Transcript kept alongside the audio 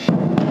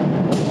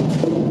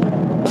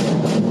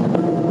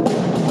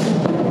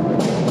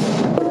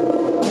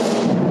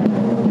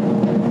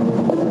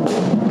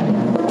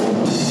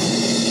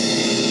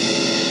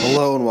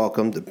Hello and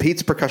welcome to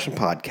Pete's Percussion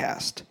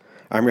Podcast.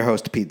 I'm your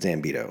host, Pete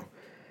Zambito,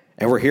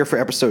 and we're here for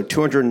episode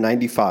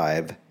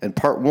 295 and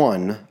part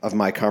one of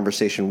my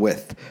conversation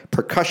with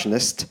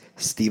percussionist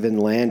Stephen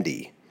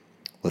Landy.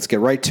 Let's get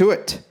right to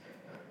it.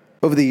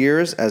 Over the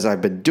years, as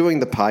I've been doing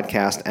the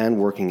podcast and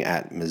working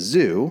at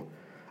Mizzou,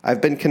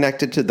 I've been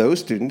connected to those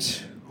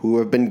students who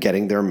have been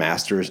getting their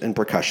masters in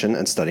percussion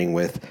and studying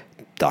with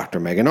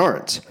Dr. Megan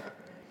Arns.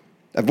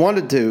 I've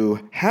wanted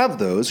to have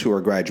those who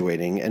are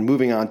graduating and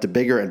moving on to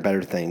bigger and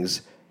better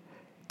things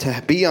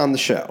to be on the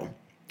show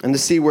and to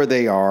see where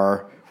they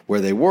are,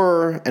 where they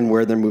were, and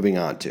where they're moving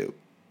on to.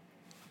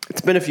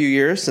 It's been a few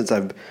years since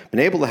I've been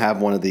able to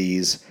have one of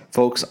these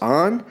folks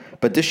on,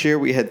 but this year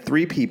we had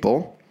 3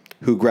 people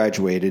who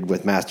graduated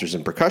with Masters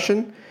in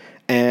Percussion,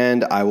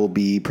 and I will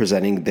be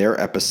presenting their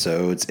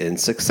episodes in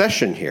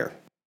succession here.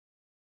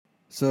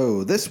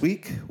 So this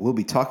week, we'll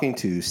be talking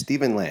to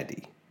Stephen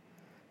Landy.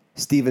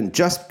 Stephen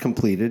just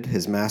completed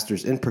his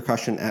Masters in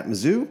Percussion at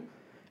Mizzou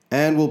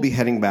and will be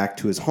heading back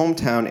to his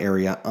hometown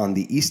area on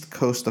the east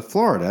coast of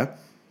Florida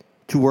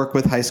to work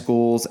with high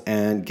schools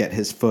and get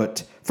his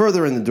foot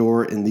further in the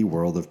door in the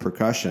world of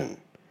percussion.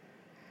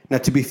 Now,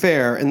 to be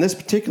fair, in this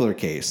particular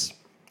case,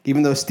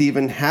 even though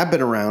Stephen had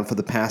been around for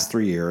the past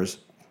 3 years,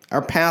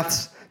 our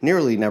paths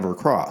nearly never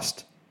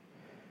crossed.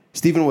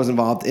 Stephen was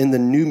involved in the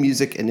New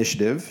Music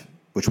Initiative,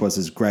 which was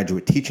his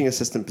graduate teaching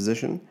assistant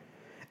position,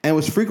 and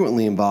was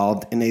frequently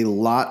involved in a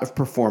lot of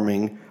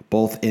performing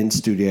both in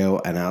studio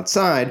and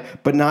outside,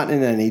 but not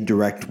in any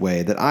direct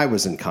way that I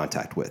was in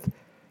contact with.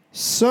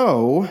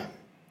 So,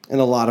 in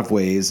a lot of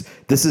ways,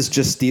 this is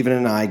just Stephen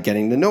and I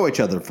getting to know each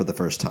other for the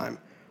first time,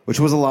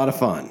 which was a lot of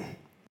fun.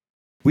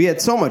 We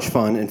had so much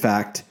fun, in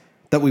fact,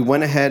 that we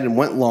went ahead and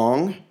went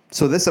long,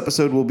 so this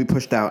episode will be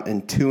pushed out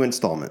in 2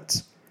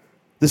 installments.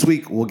 This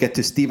week, we'll get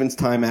to Stephen's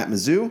time at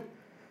Mizzou,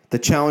 the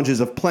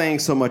challenges of playing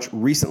so much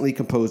recently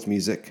composed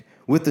music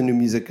with the New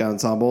Music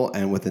Ensemble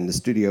and within the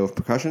studio of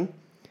percussion,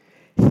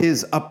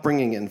 his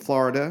upbringing in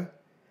Florida,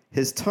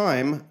 his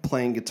time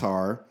playing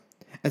guitar,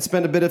 and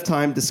spend a bit of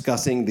time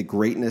discussing the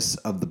greatness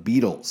of the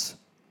Beatles.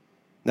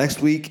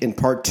 Next week, in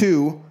part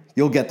 2,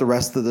 you'll get the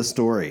rest of the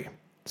story.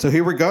 So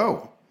here we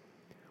go.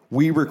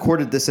 We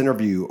recorded this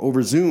interview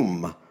over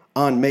Zoom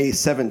on May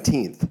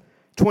 17th,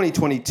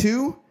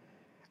 2022,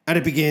 and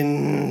it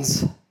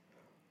begins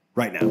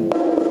right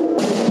now.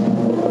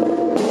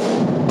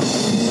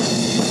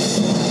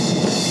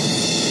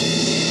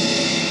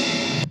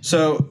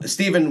 So,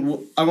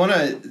 Stephen, I want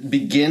to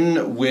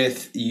begin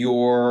with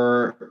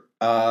your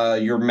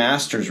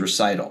master's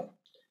recital.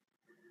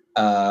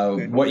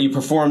 Okay. What you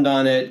performed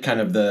on it, kind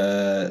of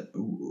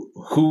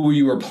who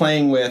you were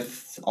playing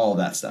with, all of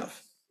that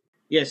stuff.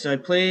 Yeah, so I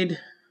played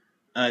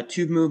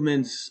 2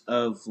 movements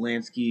of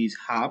Lansky's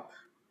Hop,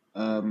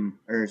 3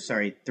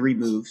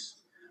 moves.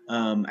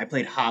 I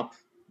played Hop,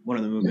 one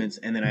of the movements,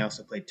 and then I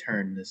also played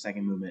Turn, the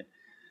second movement.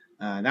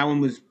 That one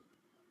was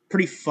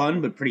pretty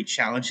fun, but pretty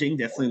challenging.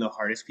 Definitely the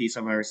hardest piece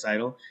on my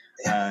recital,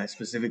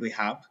 specifically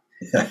Hop.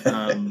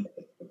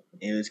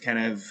 It was kind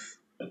of,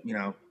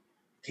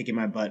 kicking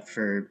my butt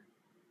for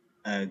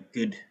a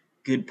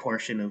good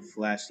portion of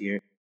last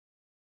year.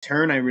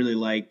 Turn I really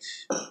liked.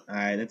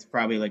 That's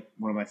probably like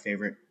one of my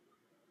favorite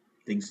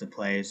things to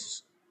play.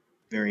 It's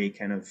very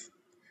kind of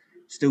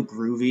still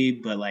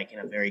groovy, but like in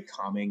a very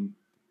calming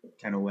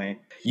kind of way.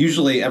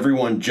 Usually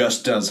everyone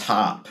just does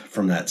Hop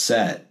from that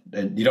set,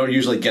 and you don't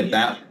usually get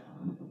that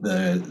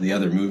the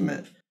other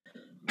movement.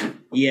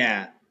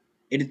 Yeah,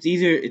 it's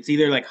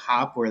either like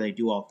Hop or they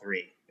do all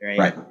 3, right?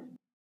 Right.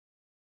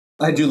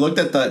 Had you looked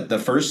at the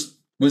first?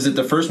 Was it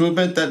the first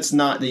movement that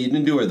you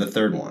didn't do, or the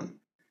third one?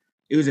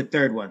 It was a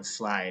third one,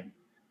 Slide.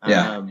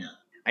 Yeah.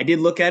 I did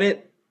look at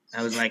it.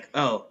 I was like,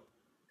 oh,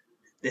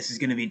 this is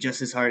going to be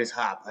just as hard as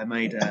Hop. I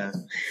might I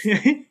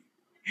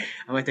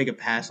might take a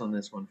pass on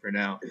this one for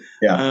now.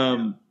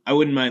 Yeah. I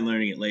wouldn't mind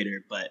learning it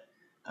later, but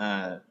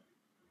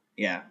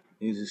yeah,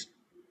 it was just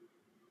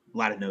a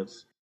lot of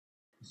notes.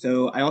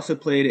 So I also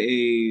played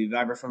a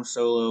vibraphone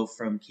solo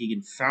from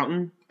Keegan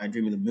Fountain, I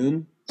Dream of the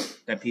Moon.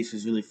 That piece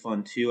was really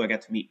fun too. I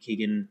got to meet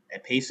Keegan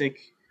at PASIC.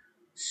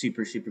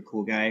 Super, super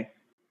cool guy.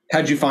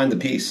 How'd you find the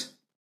piece?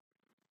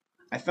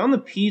 I found the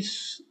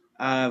piece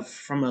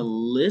from a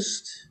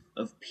list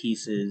of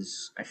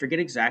pieces. I forget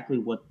exactly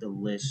what the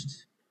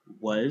list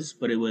was,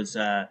 but it was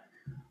like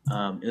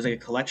a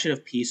collection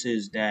of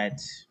pieces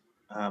that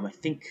I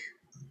think,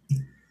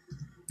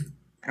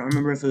 I don't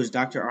remember if it was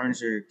Dr.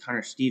 Arns or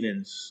Connor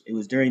Stevens. It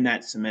was during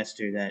that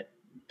semester that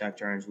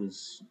Dr. Arns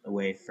was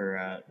away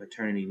for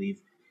maternity leave,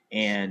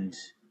 and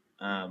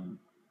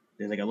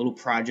there's like a little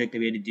project that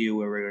we had to do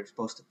where we were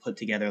supposed to put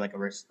together like a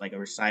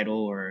recital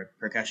or a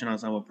percussion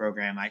ensemble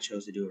program. I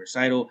chose to do a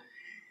recital,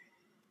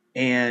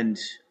 and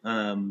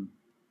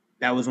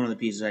that was one of the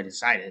pieces I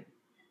decided.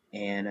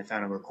 And I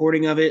found a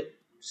recording of it.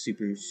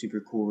 Super,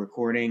 super cool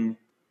recording.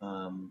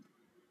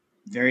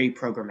 Very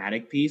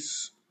programmatic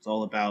piece. It's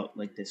all about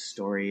like this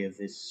story of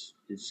this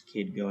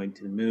kid going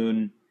to the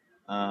moon,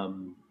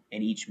 and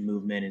each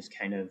movement is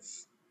kind of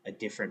a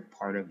different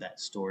part of that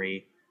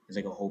story. There's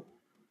like a whole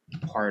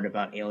part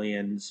about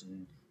aliens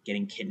and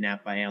getting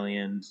kidnapped by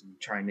aliens and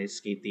trying to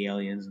escape the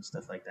aliens and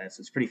stuff like that. So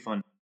it's pretty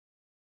fun.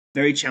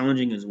 Very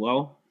challenging as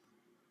well.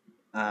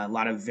 A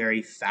lot of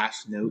very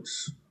fast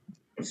notes,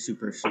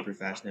 super, super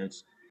fast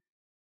notes.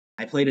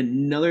 I played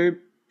another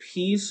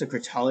piece, a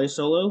Crotale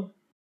solo,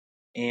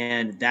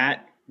 and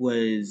that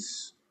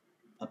was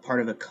a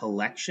part of a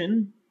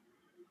collection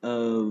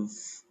of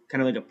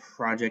kind of like a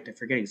project. I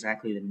forget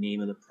exactly the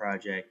name of the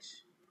project,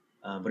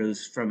 but it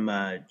was from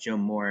Joe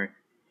Moore,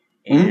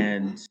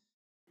 and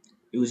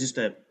it was just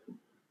a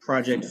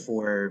project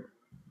for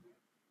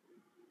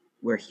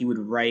where he would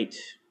write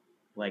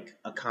like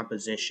a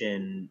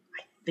composition.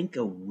 I think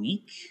a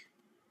week,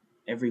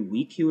 every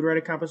week he would write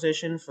a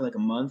composition for like a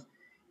month,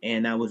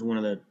 and that was one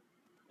of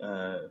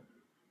the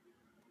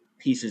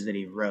pieces that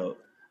he wrote.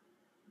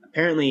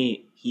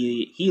 Apparently,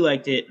 he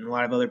liked it, and a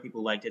lot of other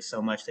people liked it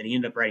so much that he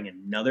ended up writing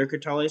another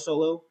Crotale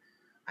solo.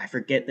 I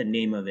forget the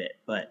name of it,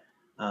 but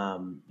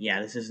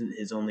yeah, this isn't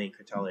his only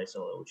Crotale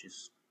solo, which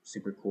is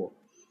super cool.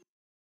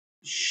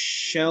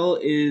 Shell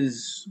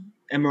is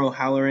Emerald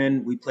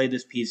Halloran. We played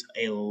this piece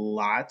a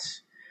lot.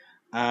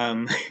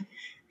 Um,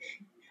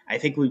 I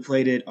think we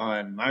played it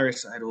on my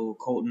recital,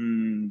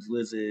 Colton's,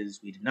 Liz's.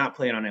 We did not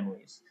play it on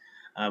Emily's,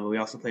 but we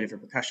also played it for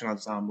percussion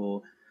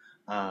ensemble.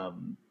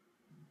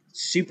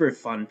 Super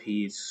fun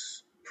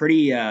piece.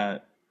 Pretty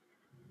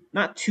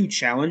not too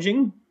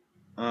challenging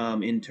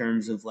in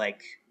terms of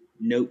like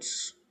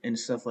notes and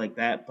stuff like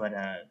that, but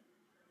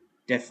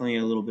definitely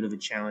a little bit of a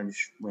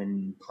challenge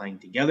when playing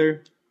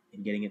together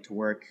and getting it to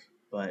work.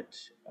 But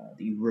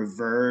the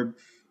reverb,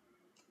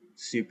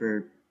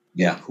 super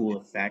cool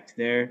effect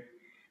there.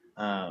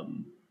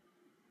 And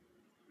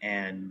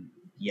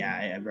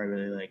yeah, I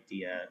really like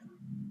the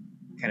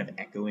kind of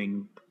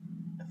echoing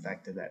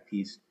effect of that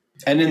piece.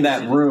 And in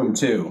that room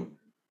too,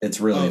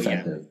 it's really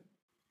effective. Yeah.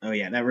 Oh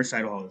yeah, that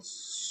recital hall is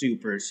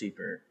super,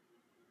 super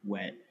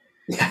wet.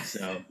 Yeah.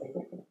 So,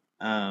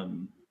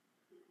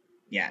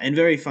 yeah, and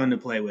very fun to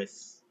play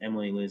with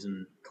Emily, Liz,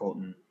 and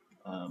Colton.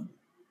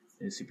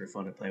 It was super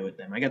fun to play with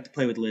them. I got to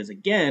play with Liz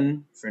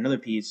again for another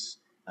piece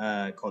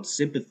called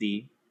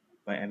Sympathy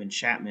by Evan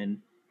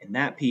Chapman. And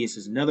that piece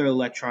is another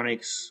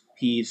electronics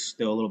piece,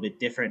 though a little bit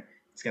different.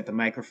 It's got the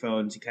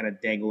microphones. You kind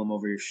of dangle them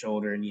over your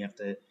shoulder, and you have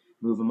to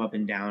move them up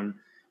and down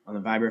on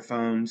the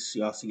vibraphones.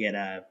 You also get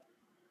I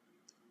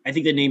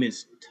think the name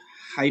is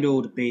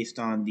titled based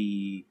on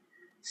the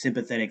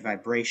sympathetic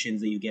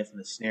vibrations that you get from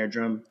the snare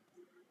drum,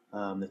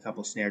 the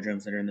couple snare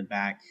drums that are in the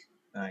back.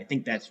 I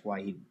think that's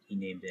why he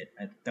named it.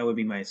 That would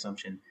be my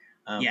assumption.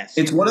 Yes,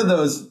 it's one of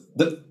those.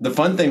 The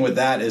fun thing with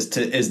that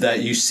is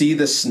that you see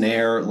the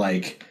snare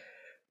like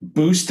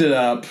boosted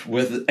up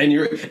with, and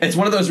it's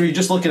one of those where you're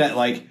just looking at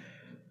like,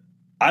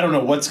 I don't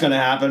know what's going to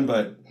happen,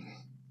 but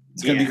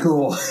it's going to be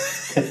cool.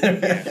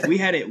 Yeah, we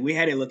had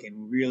it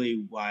looking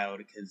really wild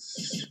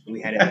because we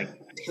had it like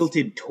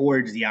tilted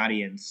towards the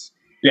audience,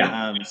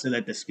 so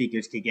that the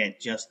speakers could get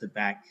just the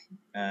back,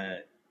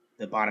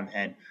 the bottom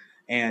head,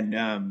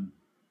 and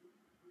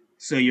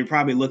so you're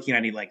probably looking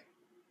at it like,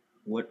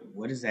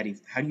 what is that?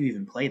 How do you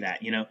even play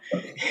that? You know,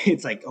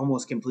 it's like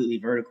almost completely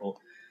vertical.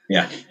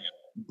 Yeah,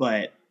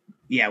 but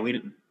yeah,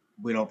 we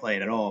don't play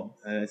it at all.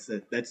 That's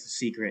the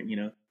secret, you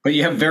know. But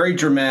you have very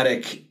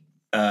dramatic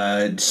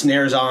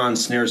snares on,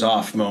 snares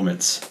off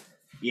moments.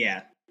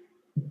 Yeah.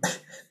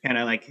 Kind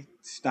of like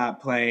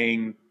stop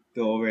playing,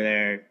 go over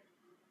there,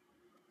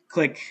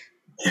 click,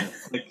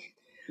 click.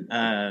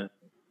 Yeah,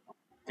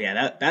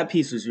 that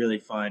piece was really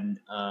fun.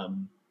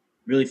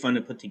 Really fun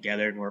to put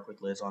together and work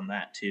with Liz on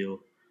that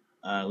too.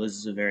 Liz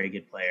is a very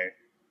good player.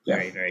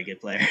 Very, very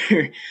good player.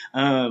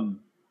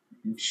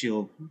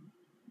 She'll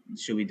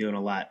be doing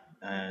a lot.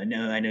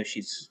 No, I know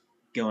she's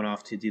going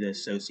off to do the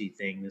SOCI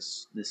thing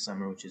this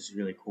summer, which is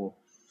really cool.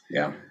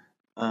 Yeah.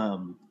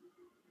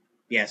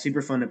 Yeah,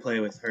 super fun to play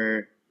with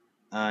her.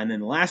 And then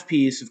the last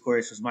piece, of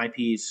course, was my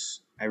piece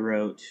I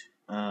wrote,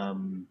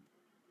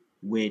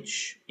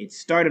 which it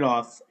started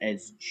off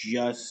as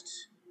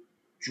just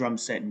drum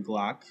set and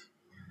Glock.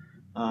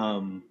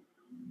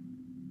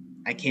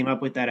 I came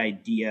up with that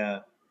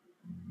idea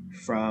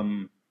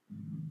from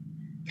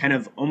kind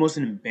of almost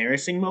an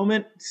embarrassing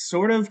moment,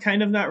 sort of,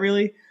 kind of, not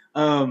really.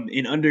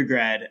 In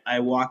undergrad,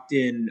 I walked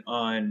in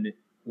on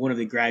one of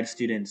the grad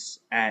students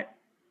at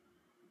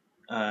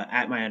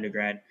my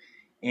undergrad,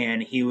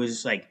 and he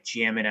was like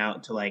jamming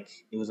out to like,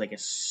 it was like a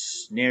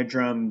snare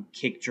drum,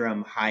 kick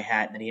drum,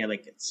 hi-hat, and then he had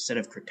like a set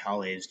of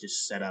crotales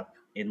just set up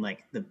in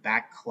like the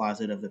back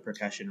closet of the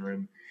percussion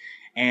room.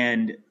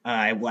 And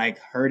I like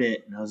heard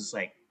it, and I was just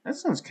like, that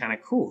sounds kind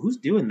of cool. Who's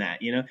doing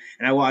that, you know?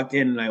 And I walked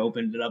in and I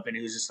opened it up, and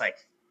it was just like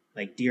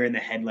deer in the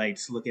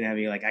headlights looking at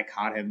me like I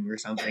caught him or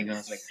something. And I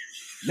was like,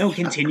 no,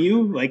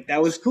 continue. Like,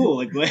 that was cool.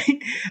 Like, what?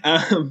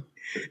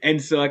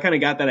 And so I kind of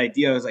got that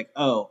idea. I was like,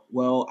 oh,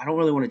 well, I don't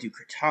really want to do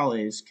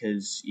crotales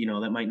because, you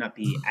know, that might not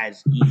be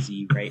as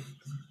easy, right?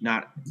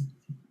 Not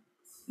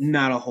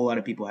a whole lot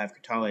of people have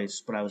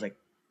crotales, but I was like,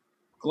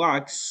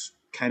 Glocks,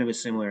 kind of a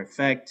similar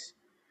effect,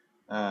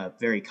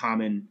 very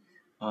common.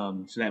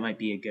 So that might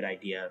be a good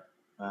idea.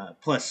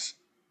 Plus,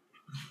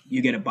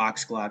 you get a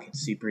box Glock. It's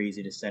super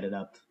easy to set it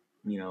up,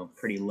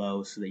 pretty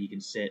low so that you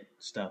can sit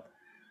stuff.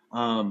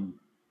 And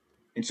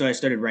so I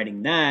started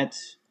writing that,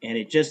 and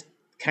it just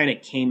kind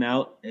of came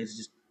out as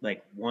just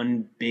like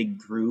one big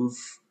groove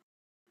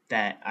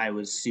that I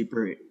was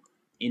super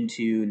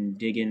into and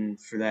digging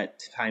for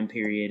that time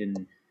period.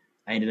 And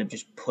I ended up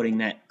just putting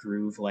that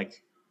groove I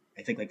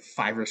think like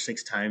 5 or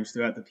 6 times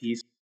throughout the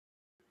piece.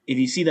 If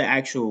you see the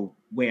actual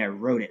way I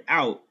wrote it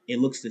out, it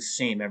looks the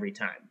same every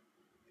time.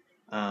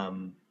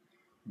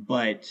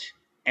 But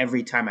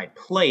every time I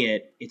play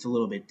it, it's a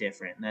little bit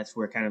different. And that's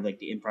where kind of like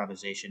the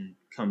improvisation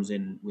comes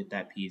in with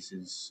that piece,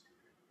 is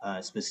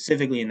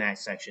specifically in that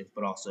section,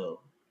 but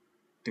also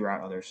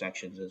throughout other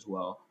sections as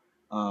well.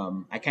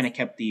 I kind of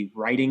kept the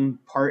writing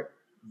part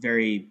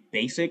very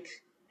basic,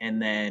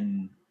 and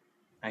then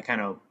I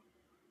kind of,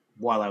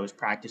 while I was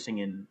practicing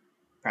it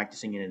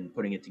and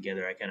putting it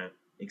together, I kind of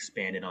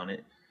expanded on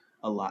it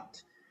a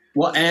lot.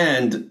 Well,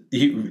 and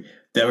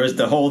there was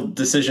the whole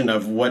decision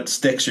of what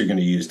sticks you're going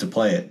to use to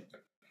play it.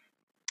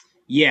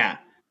 Yeah,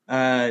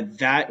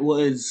 that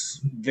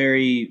was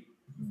very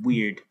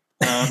weird.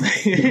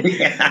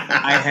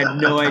 I had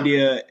no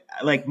idea.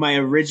 Like, my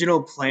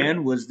original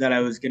plan was that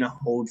I was going to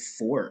hold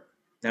 4,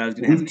 that I was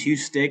going to have 2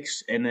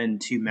 sticks and then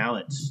 2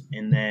 mallets.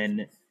 And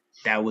then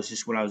that was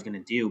just what I was going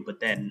to do. But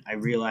then I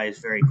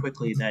realized very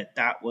quickly that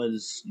that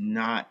was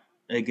not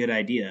a good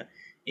idea.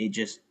 It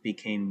just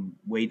became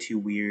way too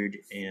weird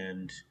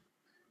and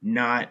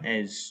not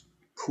as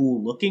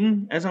cool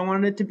looking as I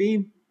wanted it to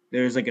be.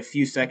 There's like a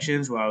few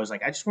sections where I was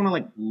like, I just want to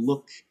like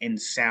look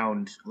and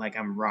sound like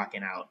I'm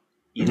rocking out,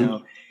 you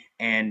know?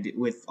 And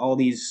with all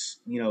these,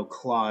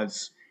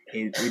 claws,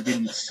 it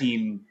didn't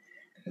seem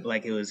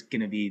like it was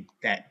going to be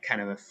that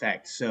kind of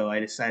effect. So I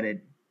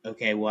decided,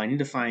 okay, well, I need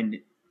to find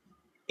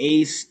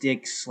a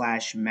stick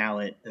 /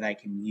 mallet that I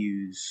can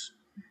use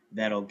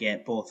that'll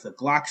get both the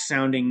Glock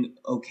sounding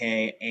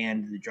okay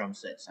and the drum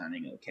set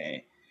sounding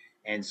okay.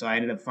 And so I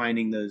ended up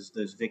finding those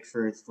Vic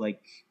Firth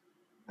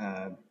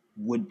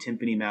wood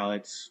timpani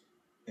mallets,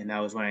 and that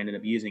was what I ended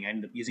up using. I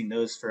ended up using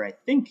those for I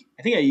think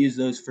I used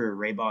those for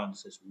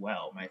Ray-Bans as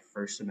well, my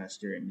first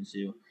semester at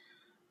Mizzou.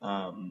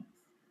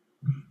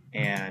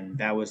 And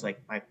that was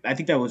like I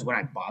think that was when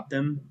I bought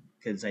them,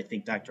 because I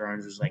think Dr.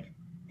 Arns was like,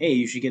 hey,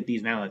 you should get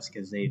these mallets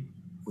because they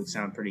would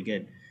sound pretty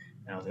good.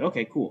 And I was like,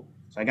 okay, cool.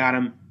 So I got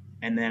them,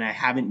 and then I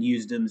haven't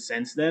used them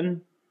since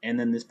then. And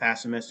then this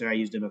past semester, I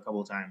used them a couple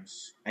of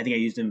times. I think I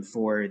used them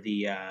for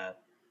the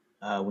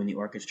when the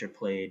orchestra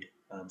played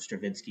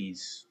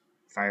Stravinsky's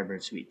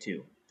Firebird Suite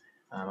 2.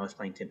 I was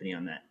playing timpani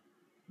on that.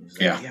 He was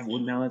like, yeah. Do you have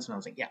wood mallets? And I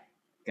was like, yeah,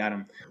 got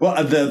them.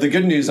 Well, the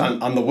good news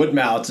on the wood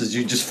mallets is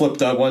you just flip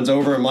the ones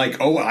over. I'm like,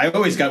 oh, I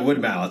always got wood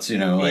mallets,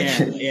 Like,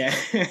 yeah.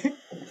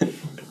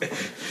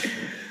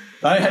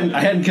 I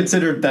hadn't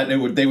considered that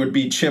they would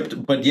be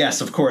chipped, but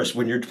yes, of course,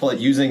 when you're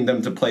using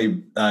them to play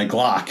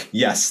Glock,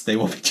 yes, they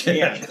will be chipped.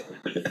 Yeah.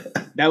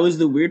 That was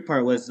the weird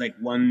part. Was like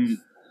one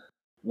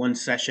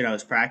session I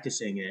was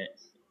practicing it,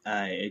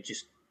 it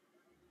just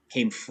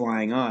came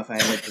flying off. I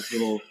had like this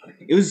little.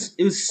 It was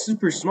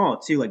super small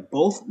too. Like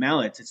both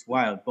mallets, it's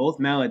wild. Both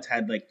mallets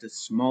had like the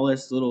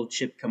smallest little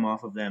chip come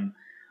off of them,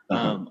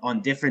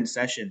 on different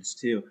sessions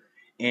too,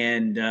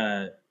 and.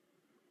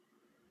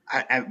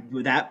 At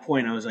that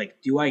point, I was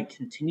like, do I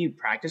continue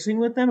practicing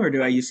with them or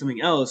do I use something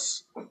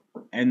else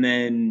and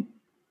then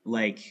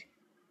like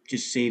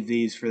just save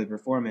these for the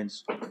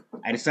performance?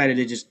 I decided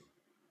to just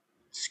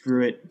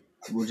screw it.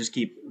 We'll just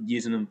keep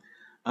using them.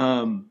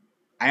 I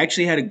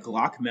actually had a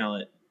Glock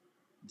mallet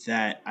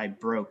that I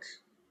broke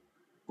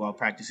while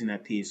practicing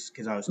that piece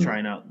because I was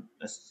trying out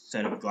a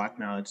set of Glock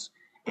mallets.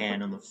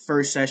 And on the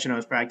first session I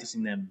was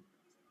practicing them,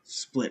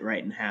 split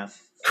right in half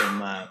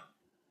from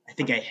I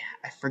think I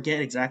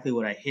forget exactly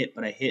what I hit,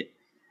 but I hit,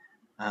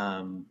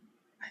 I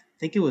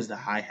think it was the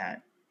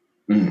hi-hat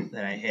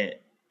that I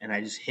hit, and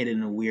I just hit it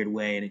in a weird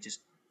way, and it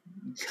just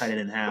cut it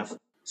in half.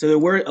 So there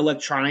were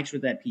electronics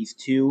with that piece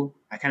too.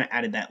 I kind of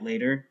added that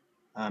later.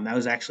 That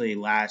was actually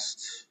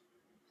last,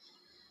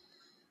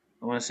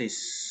 I want to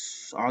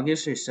say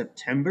August or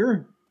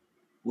September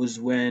was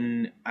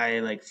when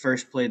I like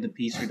first played the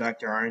piece for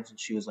Dr. Arns, and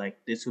she was like,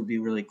 "This would be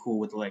really cool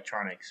with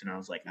electronics," and I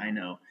was like, "I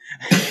know."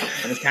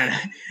 I was kind of.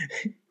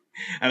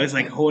 I was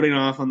like holding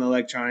off on the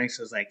electronics.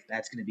 I was like,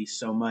 that's going to be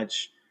so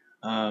much.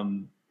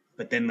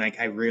 But then like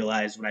I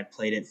realized when I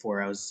played it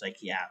for, I was like,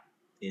 yeah,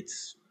 it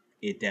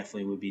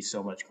definitely would be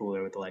so much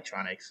cooler with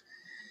electronics.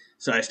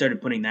 So I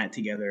started putting that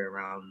together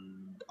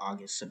around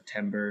August,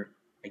 September.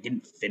 I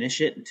didn't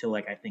finish it until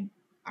like I think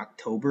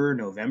October,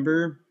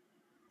 November.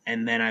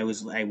 And then I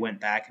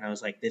went back and I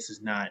was like, this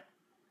is not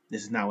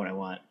what I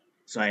want.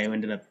 So I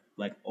ended up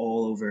like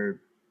all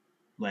over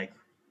like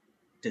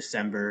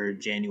December,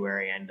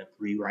 January, I ended up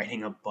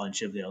rewriting a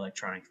bunch of the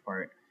electronics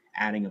part,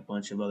 adding a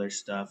bunch of other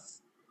stuff.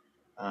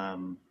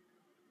 I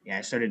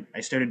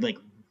started like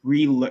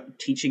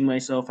teaching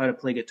myself how to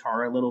play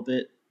guitar a little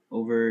bit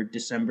over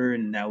December,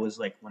 and that was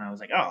like when I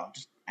was like, oh, I'll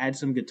just add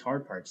some guitar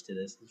parts to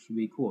this. This would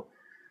be cool.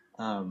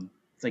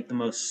 It's like the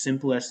most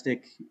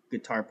simplistic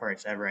guitar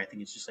parts ever. I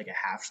think it's just like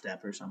a half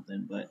step or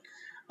something. But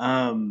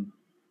and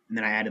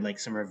then I added like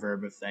some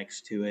reverb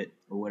effects to it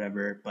or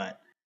whatever. But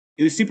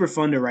it was super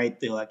fun to write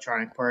the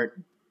electronic part.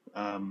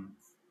 And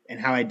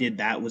how I did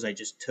that was I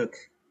just took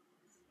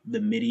the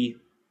MIDI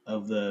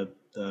of the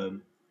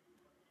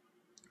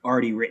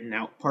already written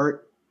out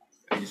part.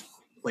 I just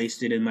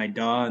placed it in my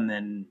DAW and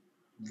then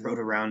wrote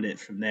around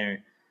it from there.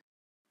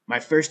 My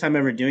first time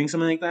ever doing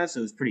something like that, so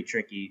it was pretty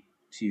tricky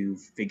to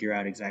figure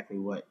out exactly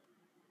what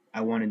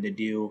I wanted to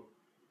do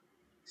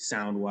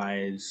sound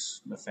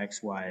wise,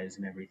 effects wise,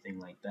 and everything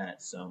like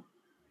that. So,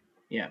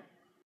 yeah.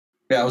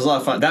 Yeah, it was a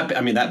lot of fun.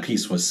 That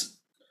piece was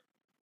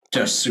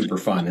just super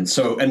fun.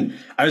 And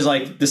I was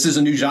like, this is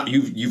a new genre.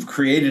 You've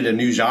created a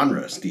new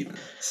genre, Steven.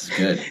 This is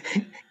good.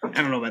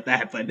 I don't know about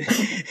that, but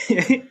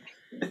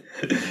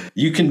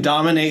you can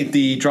dominate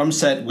the drum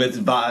set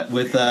with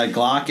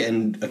Glock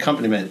and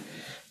accompaniment.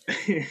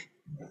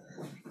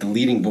 The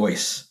leading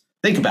voice.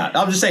 Think about it.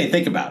 I'm just saying,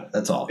 think about it.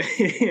 That's all.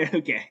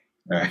 Okay.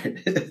 All right.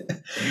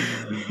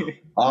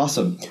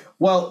 Awesome.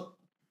 Well,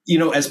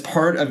 as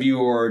part of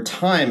your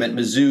time at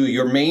Mizzou,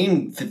 your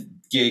main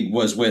gig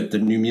was with the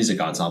New Music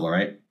Ensemble,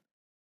 right?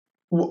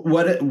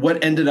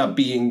 What ended up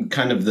being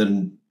kind of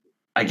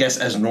I guess,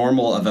 as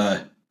normal of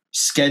a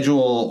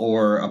schedule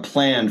or a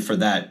plan for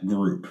that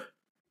group?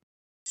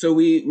 So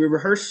we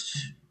rehearsed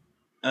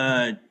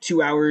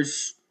 2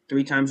 hours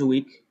 3 times a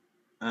week,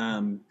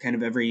 kind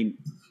of every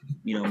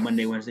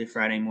Monday, Wednesday,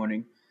 Friday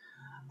morning,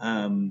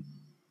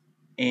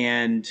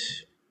 and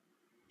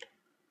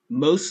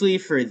mostly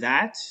for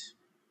that,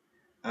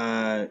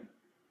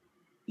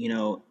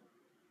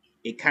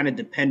 it kind of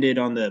depended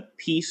on the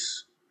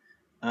piece.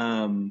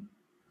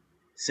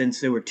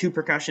 Since there were 2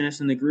 percussionists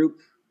in the group,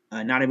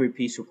 not every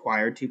piece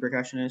required 2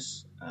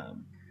 percussionists.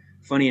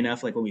 Funny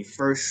enough, like when we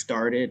first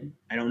started,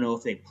 I don't know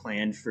if they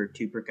planned for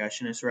 2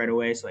 percussionists right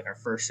away. So like our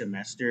first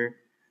semester,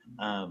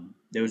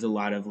 there was a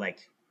lot of like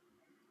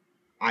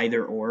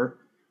either or,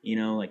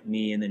 like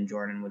me and then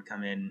Jordan would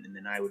come in and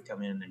then I would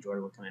come in and then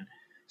Jordan would come in.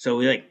 So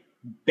we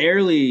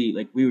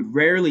we would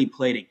rarely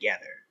play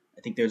together.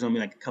 I think there's only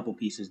like a couple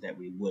pieces that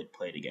we would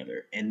play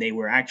together. And they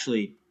were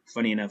actually,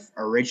 funny enough,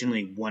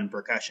 originally 1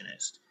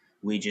 percussionist.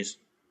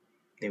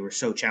 They were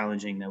so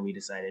challenging that we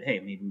decided, hey,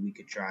 maybe we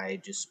could try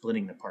just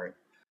splitting the part.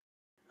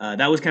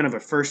 That was kind of a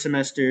first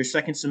semester.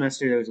 Second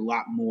semester, there was a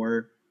lot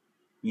more,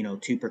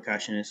 2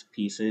 percussionist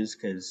pieces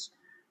because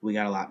we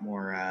got a lot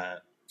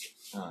more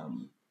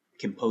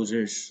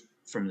composers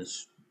from the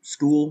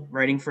school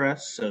writing for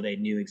us, so they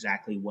knew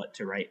exactly what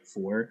to write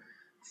for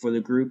the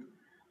group.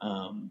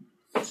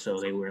 So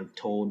they were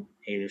told,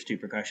 hey, there's 2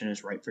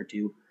 percussionists, write for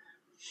 2.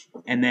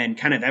 And then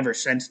kind of ever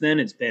since then,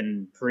 it's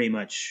been pretty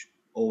much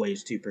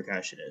always 2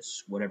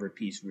 percussionists. Whatever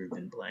piece we've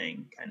been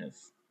playing,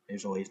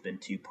 there's always been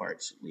 2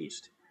 parts at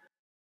least.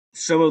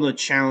 Some of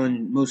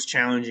the most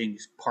challenging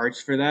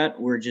parts for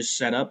that were just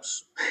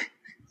setups.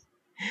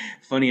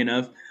 Funny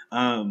enough,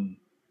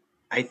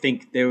 I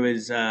think there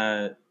was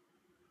a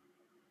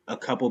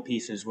couple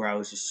pieces where I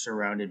was just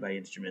surrounded by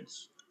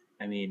instruments.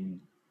 I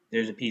mean,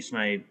 there's a piece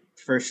my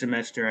first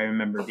semester I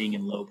remember being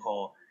in Loeb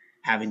Hall,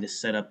 having to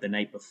set up the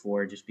night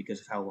before just because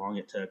of how long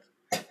it took.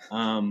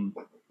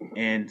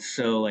 And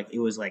so it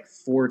was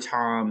 4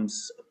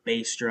 toms, a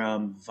bass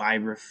drum,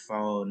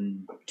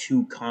 vibraphone,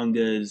 2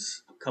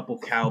 congas, a couple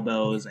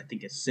cowbells, I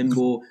think a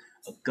cymbal,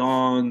 a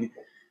gong,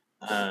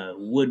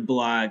 wood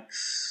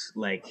blocks.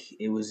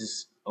 It was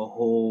just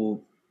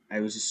I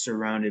was just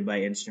surrounded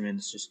by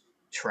instruments, just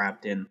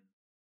trapped in.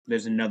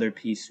 There's another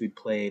piece we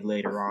played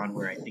later on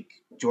where I think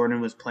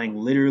Jordan was playing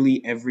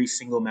literally every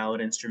single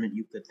mallet instrument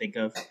you could think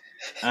of.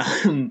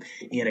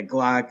 He had a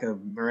Glock, a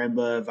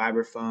marimba,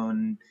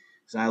 vibraphone,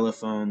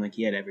 xylophone,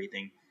 he had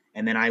everything.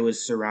 And then I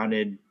was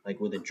surrounded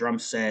with a drum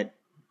set,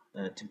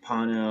 a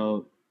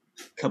timpano,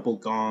 couple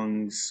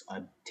gongs,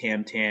 a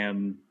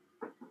tam-tam,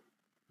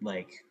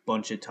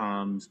 bunch of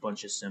toms,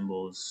 bunch of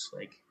cymbals,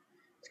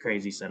 it's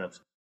crazy setups.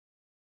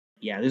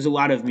 Yeah, there's a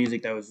lot of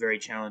music that was very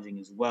challenging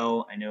as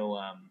well. I know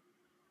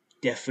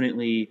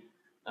definitely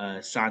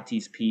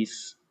Santi's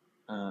piece,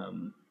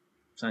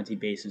 Santi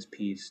Bass's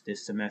piece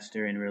this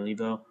semester in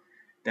Relevo,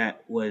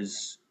 that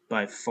was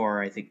by far,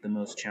 I think, the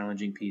most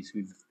challenging piece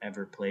we've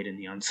ever played in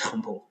the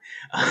ensemble.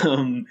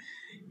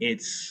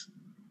 It's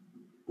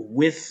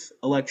with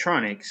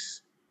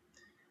electronics,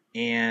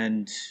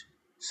 and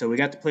so we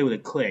got to play with a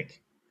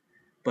click,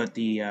 but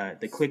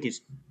the click is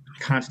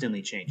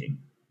constantly changing.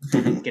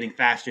 It's getting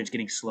faster, it's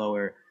getting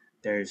slower.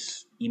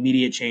 There's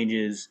immediate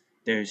changes.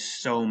 There's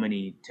so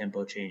many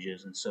tempo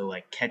changes, and so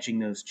catching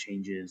those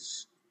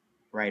changes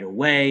right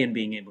away and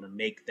being able to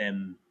make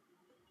them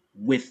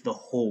with the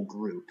whole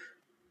group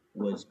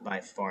was by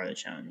far the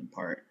challenging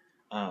part.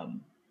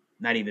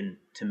 Not even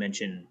to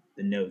mention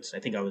the notes. I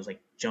think I was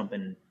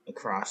jumping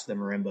across the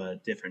marimba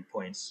at different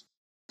points.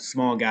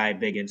 Small guy,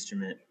 big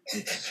instrument.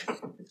 It's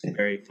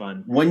very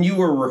fun. When you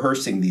were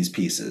rehearsing these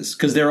pieces,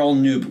 because they're all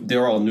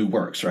new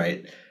works,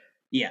 right?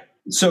 Yeah.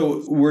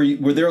 So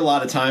were there a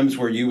lot of times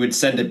where you would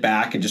send it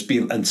back and just be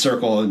in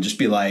circle and just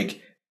be like,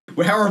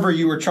 However,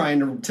 you were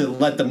trying to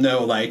let them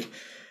know, like,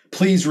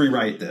 please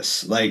rewrite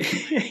this. Like,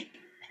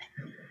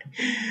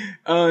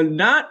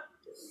 Not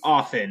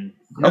often.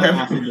 Not okay.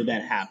 often did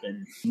that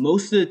happen.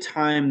 Most of the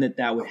time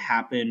that would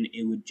happen,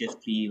 it would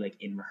just be like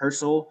in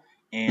rehearsal,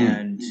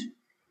 and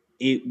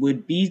it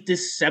would be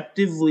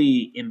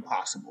deceptively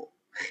impossible.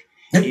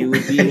 It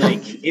would be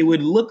like it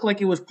would look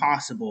like it was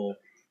possible,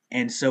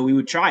 and so we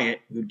would try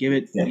it. We would give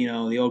it, Yeah.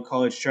 the old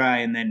college try,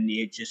 and then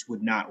it just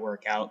would not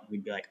work out.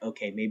 We'd be like,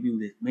 okay,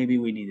 maybe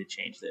we need to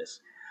change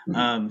this.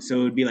 So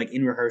it would be like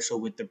in rehearsal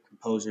with the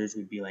composers.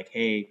 We'd be like,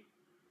 hey,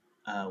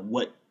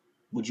 what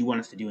would you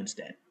want us to do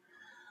instead?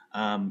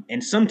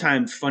 And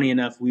sometimes, funny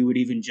enough, we would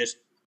even just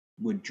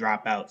would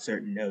drop out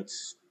certain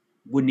notes.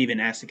 Wouldn't even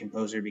ask the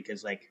composer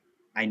because like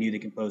I knew the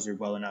composer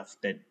well enough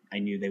that I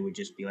knew they would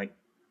just be like,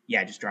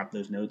 yeah, just drop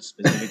those notes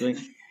specifically.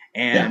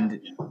 And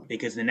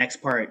because the next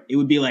part, it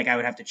would be like I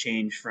would have to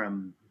change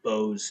from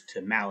bows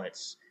to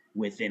mallets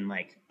within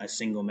like a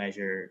single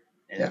measure,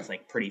 and it's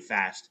like pretty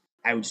fast.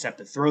 I would just have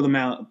to throw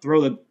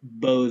the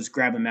bows,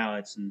 grab the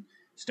mallets, and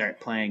start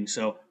playing.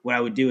 So what I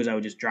would do is I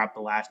would just drop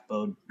the last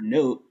bowed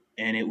note,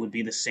 and it would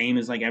be the same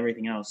as like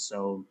everything else.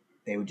 So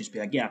they would just be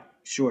like, yeah,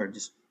 sure,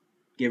 just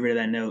get rid of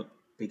that note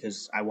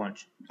because I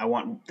want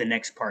the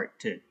next part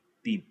to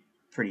be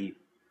pretty,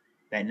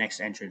 that next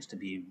entrance to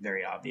be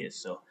very obvious.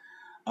 So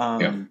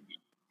there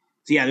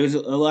was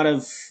a lot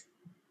of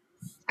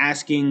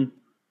asking,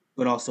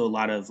 but also a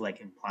lot of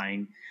like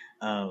implying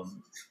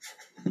um,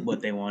 what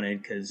they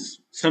wanted,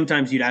 because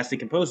sometimes you'd ask the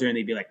composer and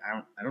they'd be like,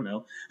 I don't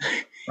know.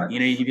 Right.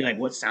 You'd be like,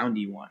 what sound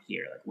do you want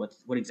here? Like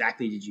what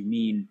exactly did you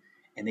mean?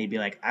 And they'd be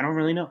like, I don't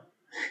really know.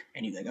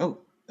 And you'd be like, oh,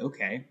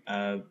 okay.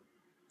 Now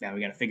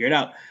we got to figure it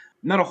out.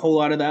 Not a whole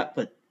lot of that,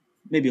 but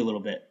maybe a little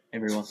bit.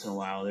 Every once in a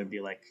while, there'd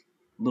be like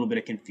a little bit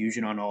of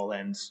confusion on all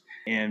ends.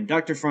 And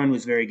Dr. Frun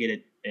was very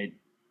good at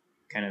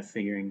kind of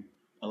figuring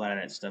a lot of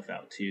that stuff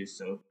out too.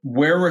 So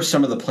Where were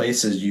some of the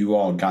places you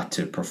all got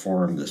to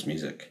perform this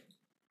music?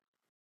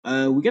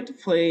 we got to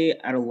play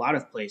at a lot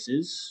of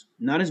places,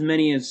 not as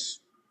many as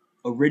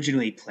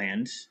originally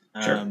planned.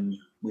 Sure.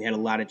 We had a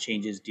lot of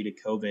changes due to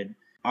COVID.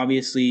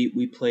 Obviously,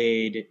 we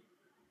played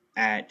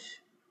at,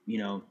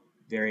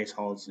 various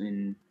halls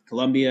in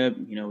Columbia.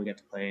 We got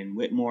to play in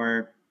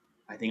Whitmore.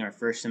 I think our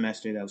first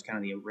semester, that was kind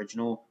of the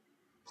original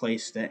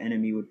place that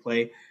Enemy would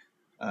play.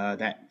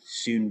 That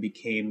soon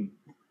became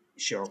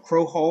Sheryl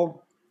Crow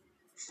Hall,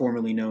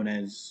 formerly known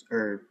as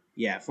the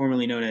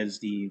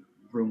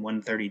Room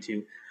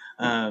 132,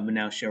 but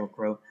now Sheryl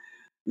Crow.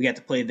 We got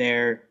to play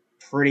there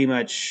pretty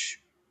much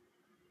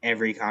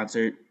every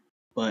concert,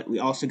 but we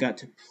also got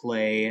to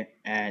play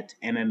at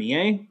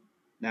MMEA.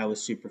 That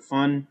was super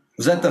fun.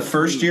 Was that the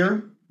first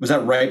year? Was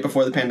that right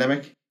before the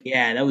pandemic?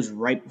 Yeah, that was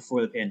right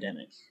before the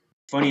pandemic.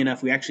 Funny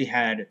enough, we actually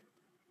had,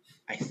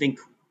 I think,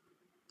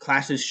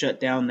 classes shut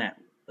down that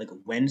like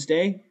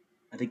Wednesday.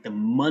 I think the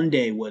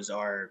Monday was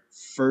our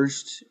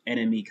first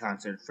NME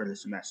concert for the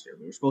semester.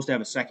 We were supposed to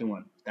have a second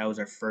one. That was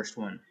our first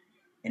one.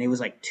 And it was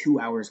like 2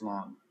 hours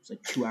long. It was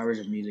like 2 hours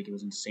of music. It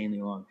was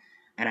insanely long.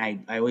 And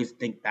I always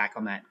think back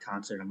on that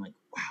concert. I'm like,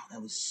 wow,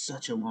 that was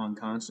such a long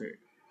concert.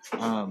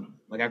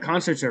 Like our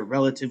concerts are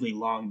relatively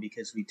long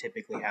because we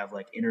typically have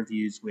like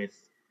interviews with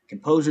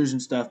composers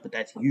and stuff, but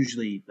that's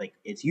usually like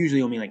it's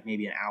usually only like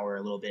maybe an hour,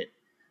 a little bit,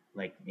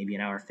 like maybe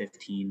an hour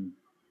 15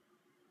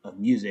 of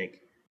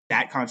music.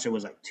 That concert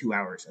was like 2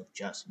 hours of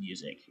just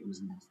music.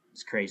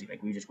 It's crazy.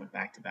 Like we just went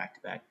back to back to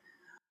back,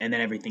 and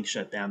then everything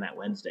shut down that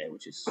Wednesday,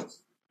 which is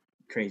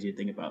crazy to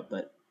think about.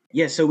 But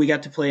yeah, so we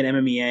got to play at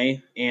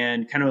MMEA,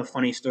 and kind of a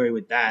funny story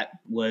with that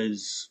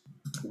was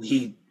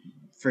we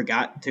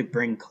forgot to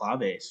bring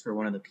claves for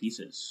one of the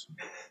pieces,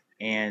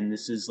 and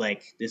this is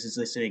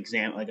just an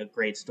example, like a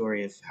great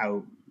story of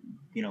how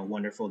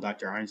wonderful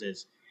Dr. Arns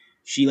is.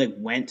 She like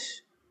went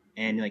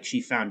and like she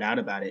found out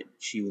about it.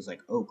 She was like,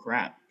 oh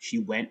crap. She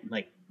went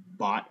like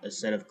bought a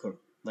set of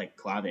like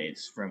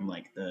claves from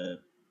like the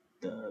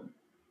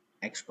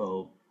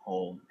expo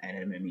hall at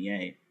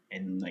MMEA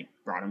and like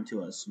brought them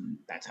to us, and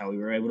that's how we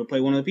were able to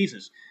play one of the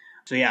pieces.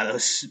 So yeah, that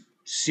was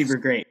super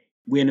great.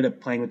 We ended up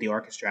playing with the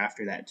orchestra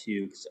after that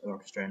too, because the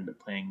orchestra ended up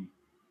playing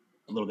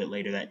a little bit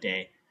later that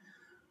day.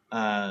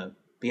 But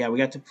yeah, we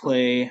got to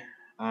play.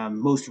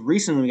 Most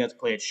recently, we got to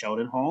play at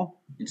Sheldon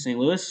Hall in St.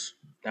 Louis.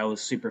 That was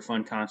a super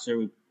fun concert.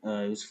 It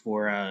was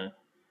for it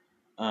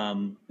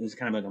was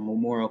kind of like a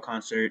memorial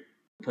concert.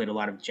 We played a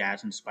lot of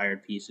jazz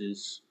inspired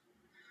pieces,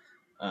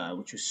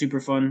 which was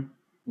super fun.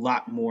 A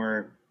lot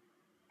more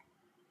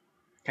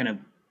kind of,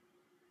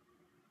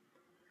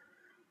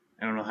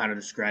 I don't know how to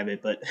describe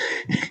it, but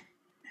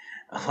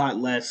a lot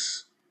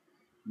less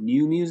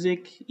new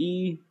music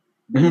y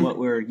than what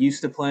we're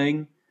used to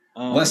playing.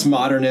 Less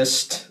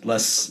modernist,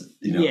 less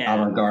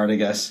avant garde, I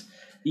guess.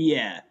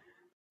 Yeah,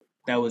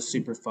 that was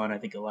super fun. I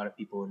think a lot of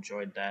people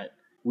enjoyed that.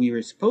 We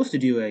were supposed to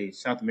do a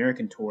South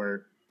American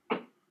tour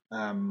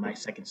my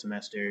second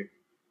semester,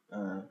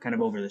 kind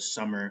of over the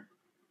summer.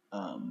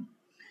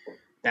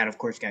 That, of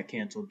course, got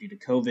canceled due to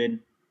COVID,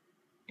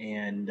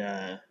 and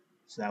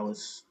so that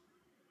was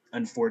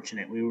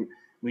unfortunate.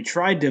 we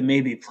tried to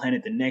maybe plan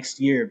it the next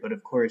year, but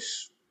of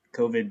course,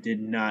 COVID did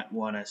not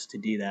want us to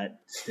do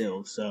that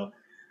still. So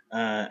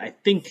I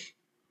think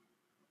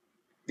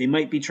they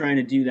might be trying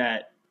to do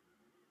that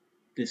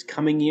this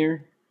coming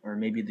year or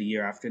maybe the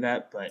year after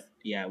that. But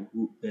yeah,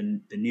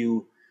 the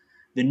new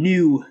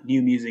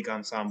music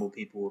ensemble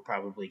people will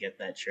probably get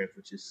that trip,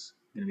 which is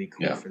going to be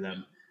cool for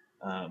them.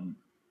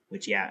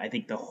 Which yeah, I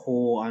think the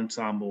whole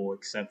ensemble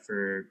except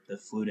for the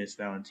flutist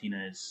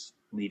Valentina is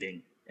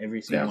leaving.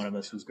 Every single one of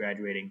us was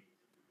graduating,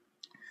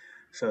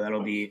 so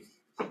that'll be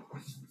a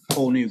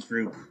whole new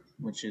group,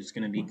 which is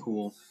going to be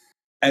cool.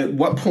 At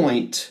what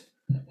point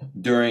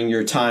during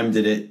your time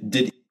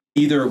did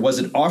either was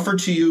it offered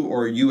to you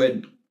or you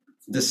had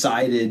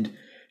decided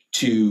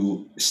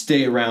to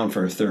stay around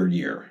for a third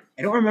year?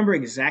 I don't remember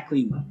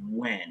exactly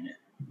when.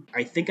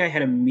 I think I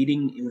had a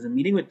meeting. It was a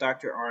meeting with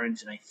Dr.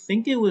 Orange, and I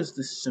think it was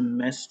the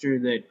semester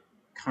that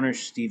Connor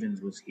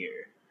Stevens was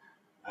here.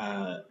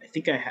 I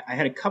think I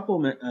had a couple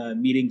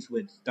meetings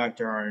with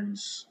Dr.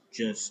 Orange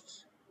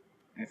just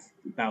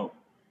about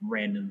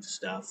random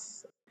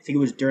stuff. I think it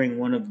was during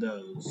one of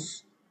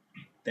those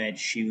that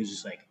she was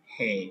just like,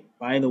 hey,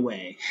 by the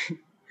way,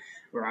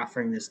 we're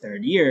offering this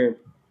third year.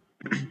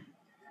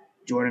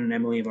 Jordan and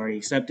Emily have already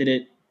accepted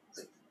it.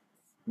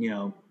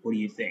 What do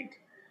you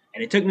think?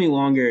 And it took me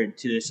longer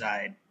to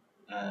decide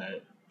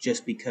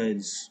just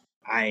because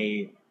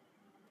I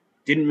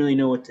didn't really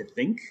know what to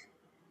think.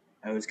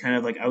 I was kind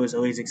of like, I was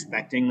always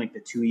expecting like the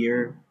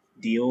 2-year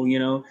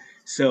deal.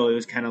 So it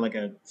was kind of like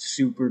a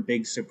super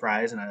big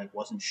surprise, and I like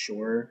wasn't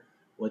sure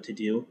what to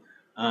do.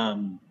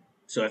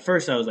 So at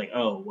first I was like,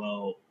 oh,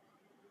 well,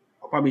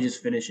 I'll probably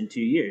just finish in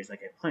 2 years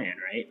like I planned,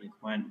 right? Like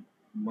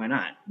why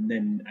not? And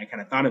then I kind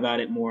of thought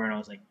about it more, and I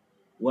was like,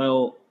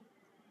 well,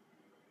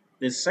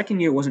 this second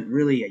year wasn't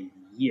really a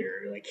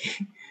year. Like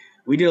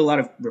we did a lot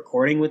of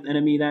recording with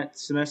NME that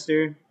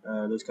semester.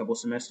 Those couple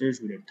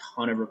semesters, we did a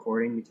ton of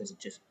recording because it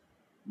just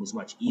was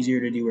much easier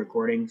to do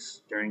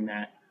recordings during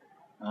the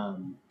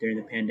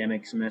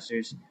pandemic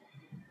semesters.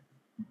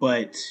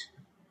 But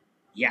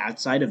yeah,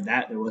 outside of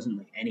that, there wasn't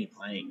like any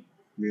playing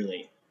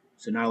really.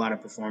 So not a lot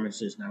of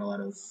performances, not a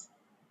lot of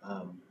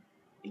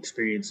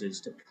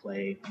experiences to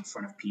play in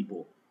front of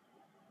people.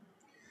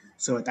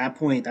 So at that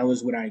point, that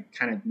was when I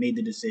kind of made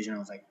the decision. I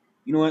was like,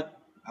 you know what?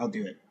 I'll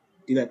do it.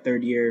 Do that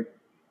third year.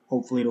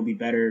 Hopefully it'll be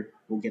better.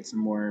 We'll get some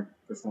more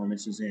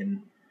performances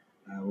in.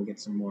 We'll get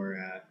some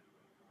more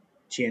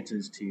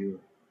chances to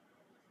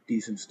do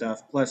some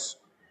stuff. Plus,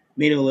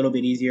 made it a little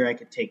bit easier. I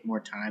could take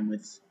more time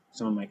with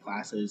some of my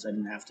classes. I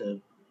didn't have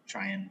to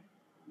try and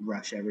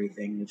rush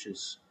everything, which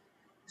is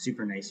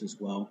super nice as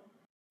well.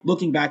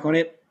 Looking back on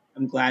it,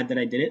 I'm glad that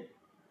I did it.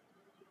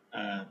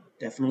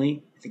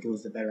 Definitely. I think it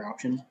was the better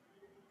option.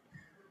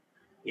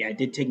 Yeah, it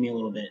did take me a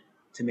little bit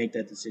to make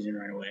that decision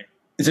right away.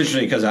 It's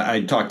interesting because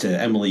I talked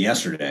to Emily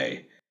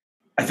yesterday.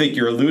 I think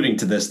you're alluding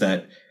to this,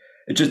 that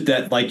it's just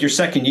that like your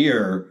second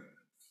year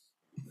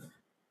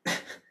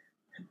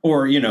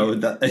or,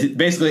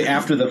 basically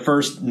after the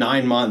first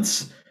 9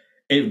 months,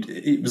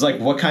 it was like,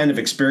 what kind of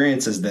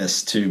experience is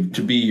this to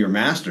be your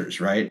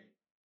master's, right?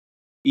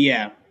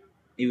 Yeah,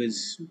 it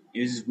was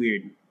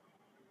weird.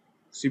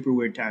 Super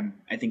weird time,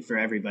 I think, for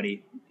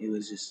everybody. It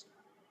was just,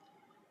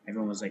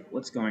 everyone was like,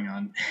 what's going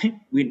on?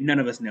 None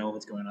of us know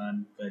what's going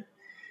on, but,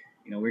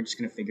 we're just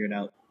going to figure it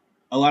out.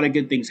 A lot of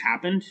good things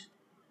happened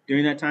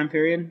during that time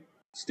period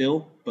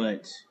still,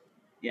 but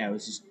yeah, it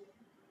was just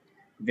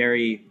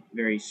very,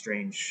 very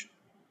strange.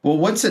 Well,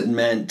 what's it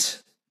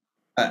meant?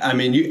 I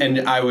mean,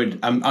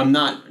 I'm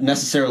not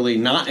necessarily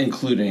not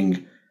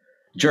including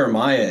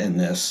Jeremiah in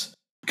this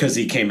because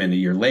he came in a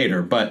year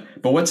later, but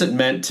what's it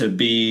meant to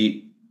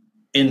be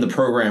in the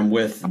program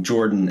with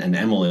Jordan and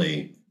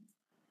Emily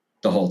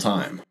the whole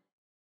time?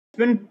 It's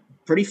been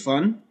pretty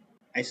fun.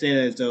 I say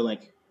that as though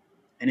like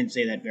I didn't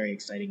say that very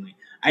excitingly.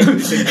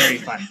 It's been very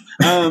fun.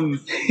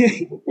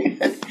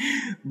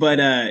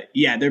 But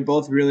yeah, they're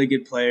both really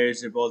good players.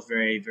 They're both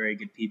very, very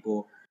good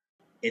people.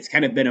 It's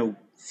kind of been a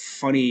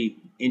funny,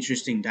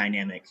 interesting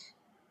dynamic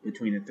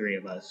between the three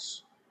of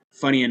us.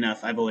 Funny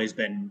enough, I've always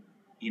been,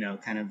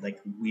 kind of like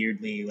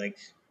weirdly like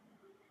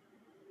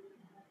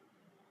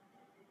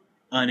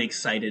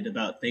unexcited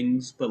about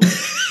things, but like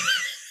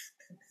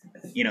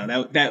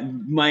that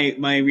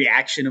my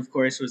reaction, of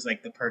course, was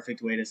like the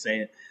perfect way to say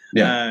it.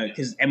 Yeah.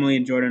 Because Emily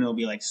and Jordan will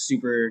be like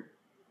super,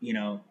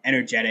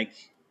 energetic,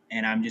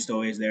 and I'm just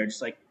always there,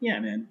 just like, yeah,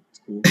 man, it's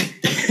cool.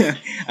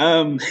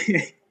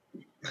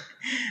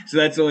 So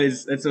that's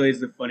always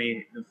the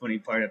funny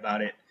part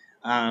about it.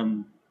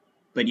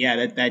 But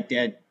yeah,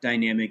 that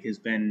dynamic has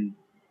been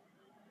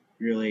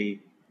really,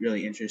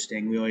 really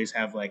interesting. We always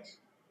have like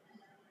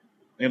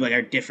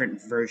our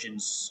different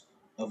versions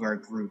of our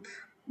group,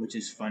 which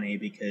is funny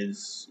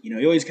because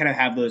you always kind of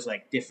have those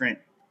like different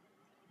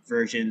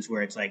versions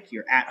where it's like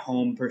your at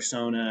home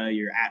persona,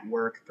 your at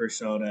work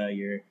persona,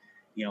 your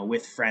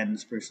with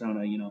friends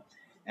persona,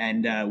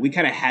 and we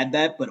kind of had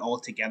that, but all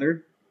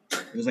together.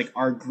 It was like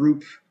our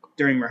group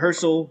during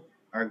rehearsal,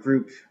 our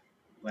group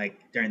like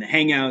during the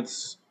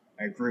hangouts,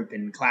 our group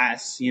in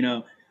class,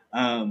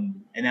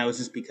 And that was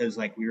just because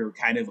like we were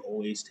kind of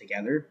always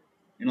together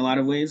in a lot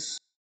of ways.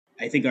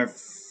 I think our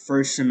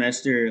first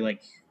semester,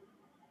 like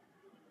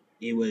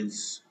it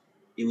was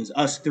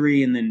us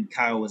three, and then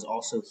Kyle was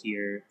also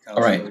here. All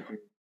Kyle right. Stoker.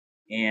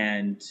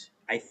 And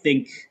I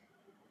think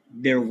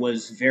there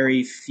was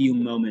very few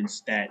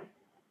moments that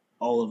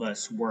all of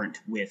us weren't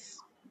with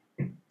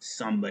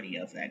somebody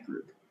of that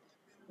group.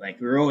 Like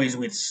we were always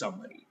with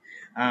somebody.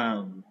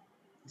 Um,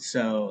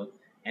 so,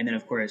 and then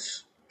of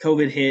course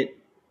COVID hit.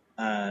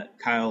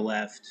 Kyle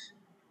left,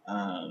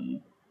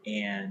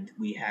 and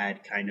we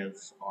had kind of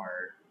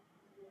our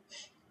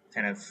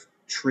kind of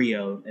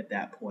trio at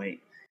that point.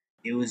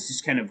 It was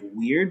just kind of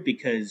weird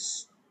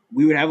because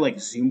we would have like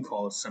Zoom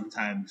calls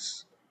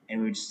sometimes, and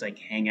we would just like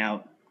hang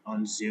out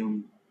on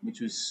Zoom, which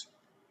was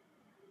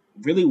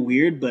really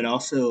weird, but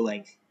also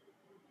like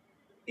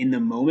in the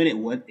moment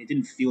it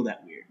didn't feel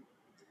that weird.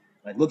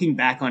 Like looking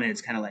back on it,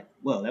 it's kind of like,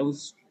 whoa, that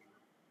was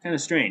kind of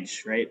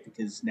strange, right?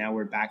 Because now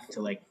we're back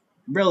to like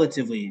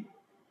relatively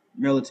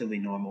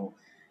normal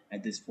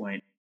at this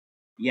point.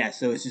 Yeah,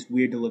 so it's just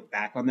weird to look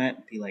back on that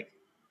and be like,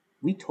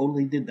 we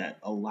totally did that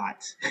a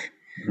lot.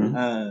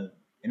 Mhm.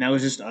 And that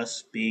was just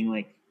us being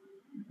like,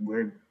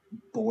 we're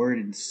bored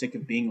and sick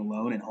of being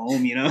alone at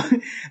home, you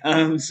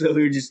know? So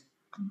we would just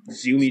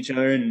Zoom each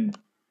other and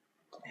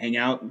hang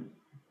out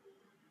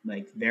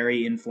like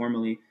very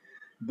informally.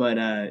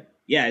 But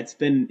yeah, it's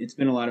been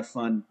a lot of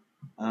fun.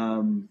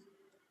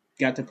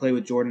 Got to play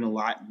with Jordan a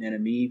lot and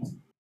Enemy.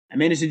 I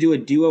managed to do a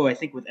duo, I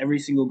think, with every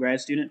single grad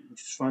student,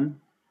 which was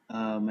fun.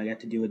 I got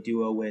to do a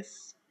duo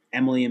with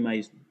Emily in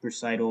my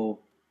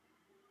recital.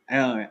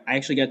 I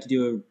actually got to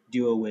do a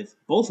duo with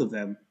both of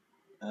them,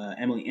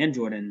 Emily and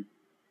Jordan,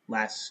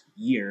 last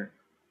year.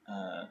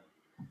 I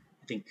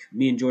think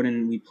me and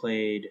Jordan, we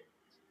played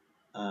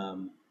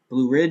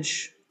Blue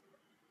Ridge,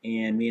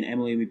 and me and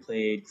Emily, we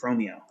played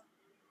Chromeo.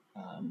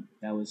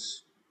 That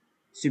was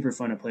super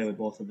fun to play with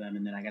both of them.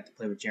 And then I got to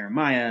play with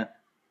Jeremiah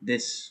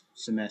this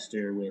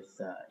semester with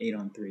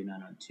 8-on-3,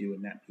 9-on-2,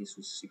 and that piece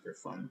was super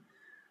fun.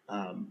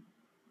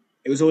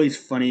 It was always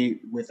funny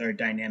with our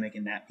dynamic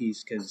in that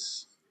piece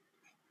because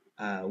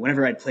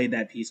whenever I played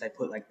that piece, I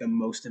put like the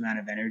most amount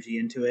of energy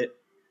into it,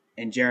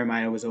 and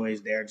Jeremiah was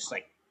always there, just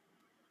like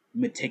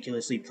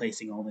meticulously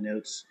placing all the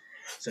notes.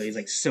 So he's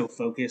like so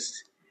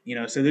focused, you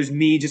know. So there's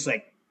me just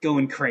like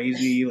going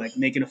crazy, like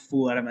making a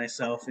fool out of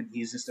myself, and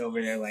he's just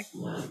over there like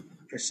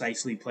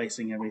precisely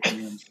placing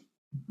everything. And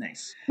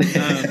nice.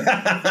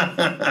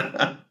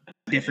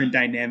 Different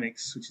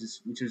dynamics,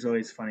 which is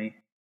always funny.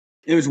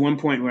 There was one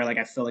point where like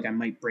I felt like I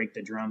might break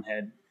the drum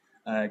head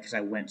because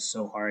I went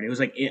so hard. It was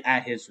like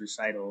at his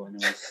recital, and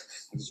I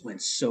just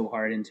went so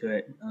hard into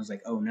it. I was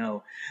like, oh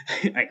no!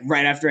 Like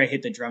right after I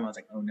hit the drum, I was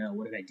like, oh no,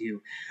 what did I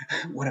do?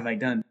 What have I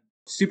done?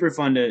 Super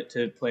fun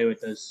to play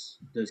with those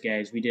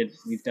guys.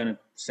 We've done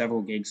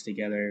several gigs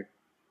together.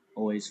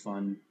 Always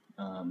fun.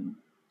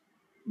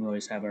 We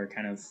always have our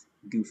kind of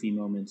goofy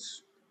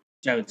moments,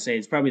 which I would say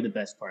is probably the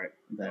best part.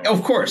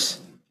 Of course,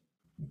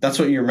 that's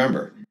what you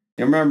remember.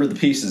 You remember the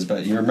pieces,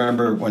 but you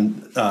remember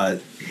when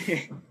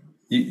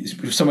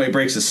somebody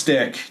breaks a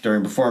stick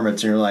during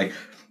performance, and you're like,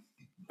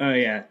 oh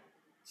yeah,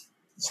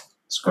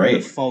 it's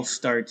great. The false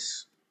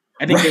starts.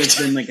 I think there's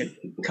been like a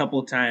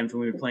couple times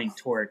when we were playing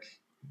Torque.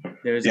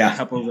 There was like a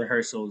couple of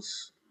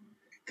rehearsals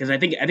because I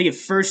think it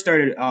first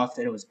started off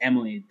that it was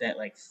Emily that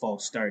like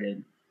false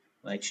started.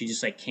 Like she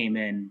just like came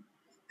in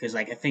because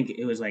like I think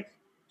it was like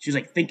she was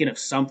like thinking of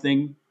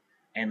something,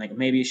 and like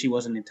maybe she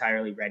wasn't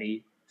entirely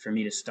ready for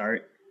me to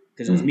start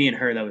because it was me and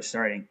her that was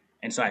starting,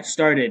 and so I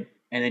started,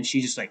 and then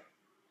she just like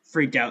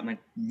freaked out and like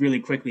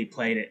really quickly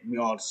played it, and we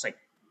all just like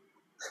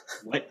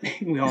what?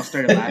 We all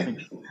started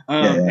laughing.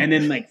 And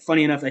then like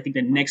funny enough, I think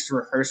the next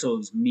rehearsal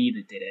was me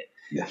that did it.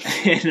 Yeah.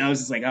 And I was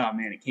just like, oh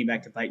man, it came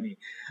back to bite me.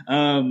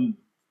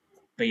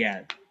 But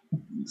yeah,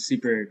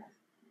 super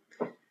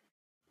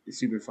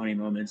funny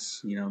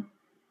moments, you know.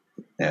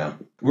 Yeah.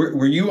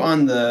 Were you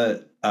on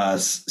the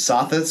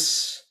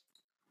Sothis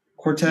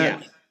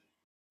quartet?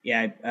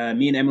 Yeah.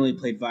 Me and Emily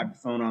played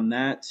vibraphone on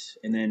that,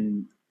 and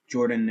then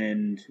Jordan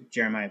and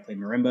Jeremiah played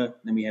marimba.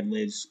 Then we had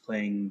Liz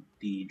playing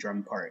the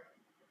drum part.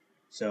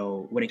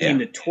 So when it came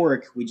to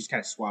Torque, we just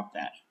kind of swapped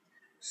that.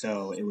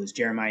 So it was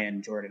Jeremiah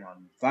and Jordan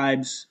on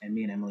vibes, and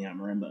me and Emily on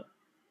marimba.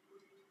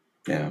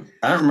 Yeah,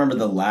 I don't remember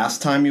the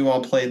last time you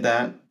all played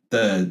that,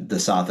 the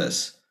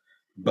Sothis,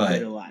 but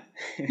played a lot.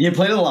 You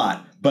played a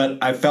lot, but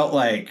I felt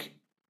like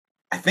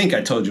I think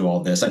I told you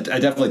all this. I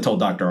definitely told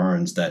Dr.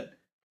 Arns that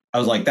I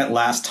was like that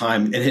last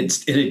time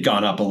it had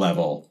gone up a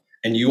level,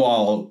 and you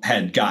all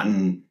had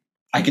gotten.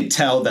 I could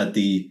tell that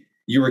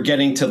you were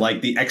getting to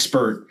like the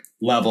expert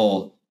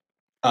level.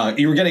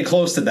 You were getting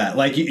close to that.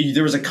 Like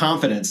there was a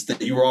confidence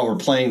that you all were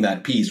playing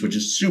that piece, which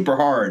is super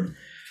hard.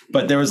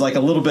 But there was like a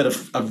little bit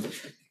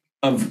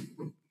of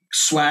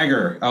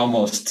swagger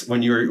almost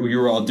when you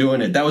were all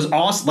doing it. That was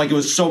awesome. Like it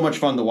was so much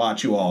fun to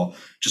watch you all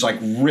just like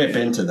rip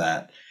into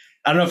that.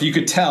 I don't know if you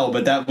could tell,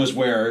 but that was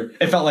where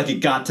it felt like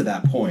it got to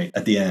that point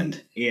at the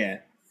end. Yeah,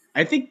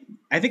 I think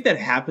that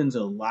happens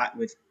a lot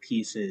with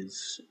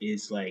pieces.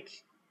 Is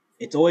like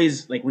it's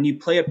always like when you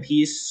play a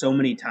piece so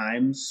many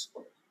times,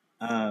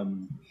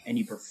 and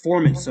you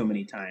perform it so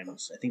many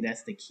times. I think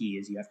that's the key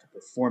is you have to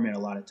perform it a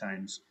lot of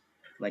times.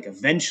 Like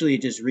eventually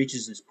it just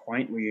reaches this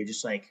point where you're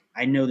just like,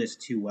 I know this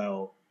too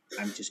well.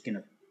 I'm just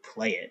gonna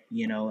play it,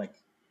 like,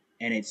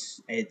 and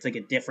it's like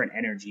a different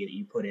energy that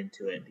you put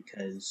into it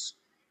because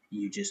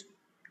you just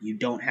you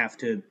don't have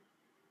to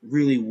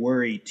really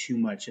worry too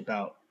much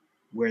about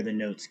where the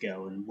notes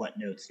go and what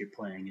notes you're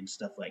playing and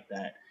stuff like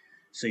that.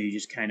 So you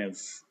just kind of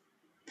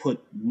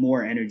put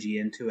more energy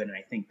into it, and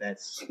I think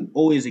that's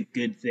always a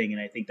good thing,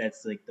 and I think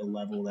that's like the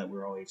level that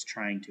we're always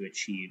trying to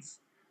achieve.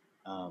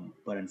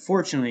 But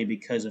unfortunately,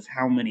 because of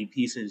how many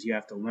pieces you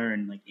have to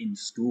learn, like in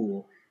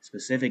school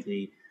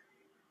specifically,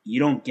 you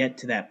don't get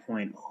to that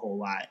point a whole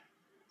lot.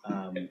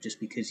 Just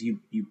because you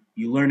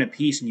learn a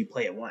piece and you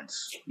play it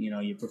once,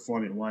 you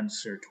perform it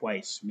once or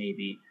twice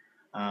maybe,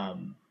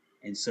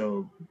 and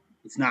so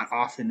it's not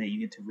often that you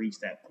get to reach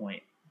that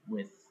point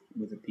with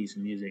a piece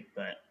of music.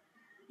 But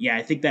yeah,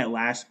 I think that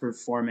last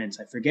performance,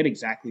 I forget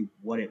exactly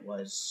what it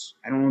was.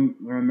 I don't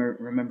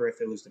remember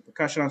if it was the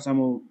percussion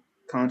ensemble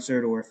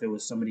concert or if it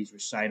was somebody's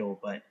recital.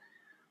 But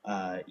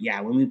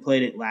yeah, when we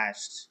played it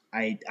last,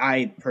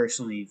 I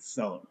personally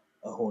felt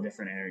a whole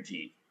different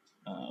energy,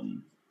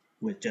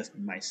 with just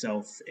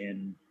myself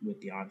and with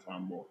the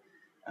ensemble,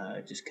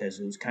 just because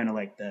it was kind of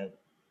like the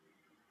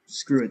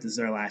screw it, this is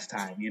our last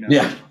time.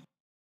 Yeah,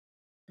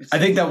 I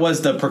think that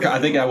was the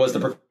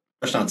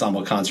percussion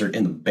ensemble concert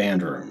in the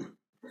band room.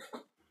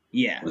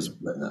 Yeah, Was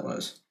when that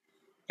was.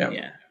 Yeah.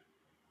 Yeah.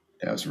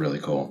 That was really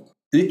cool.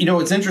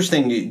 It's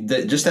interesting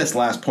that just that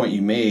last point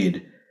you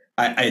made.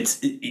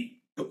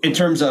 In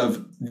terms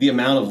of the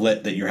amount of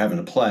lit that you're having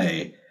to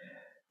play,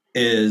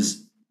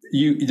 is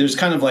there's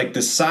kind of like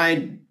this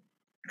side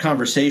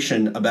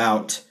conversation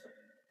about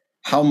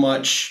how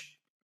much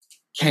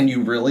can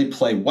you really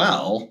play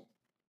well,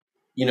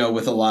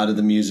 with a lot of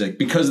the music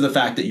because of the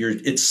fact that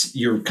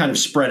you're kind of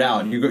spread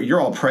out. You're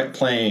all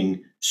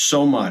playing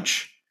so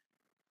much.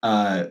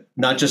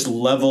 Not just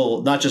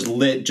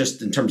lit,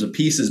 just in terms of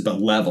pieces,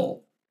 but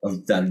level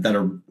of that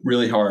are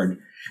really hard.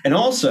 And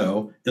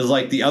also, there's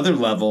like the other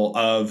level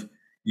of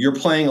you're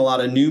playing a lot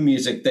of new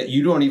music that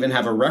you don't even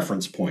have a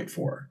reference point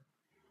for.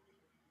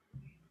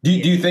 Do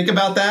you think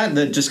about that?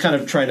 That just kind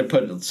of trying to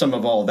put some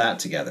of all that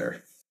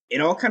together. It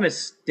all kind of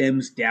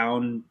stems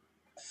down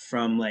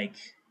from like,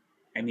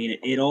 I mean,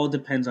 it all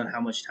depends on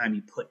how much time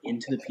you put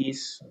into the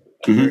piece.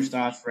 Mm-hmm. First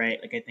off, right?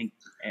 Like I think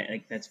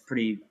like that's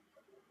pretty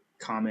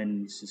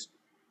common. It's just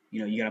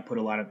you got to put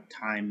a lot of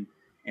time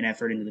and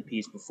effort into the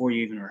piece before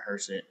you even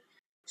rehearse it.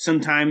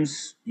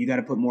 Sometimes you got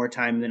to put more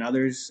time than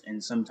others,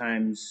 and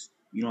sometimes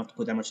you don't have to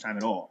put that much time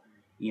at all.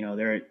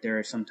 There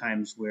are some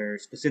times where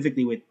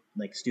specifically with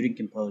like student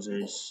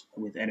composers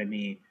with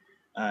NME,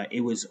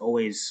 it was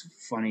always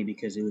funny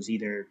because it was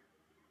either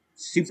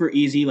super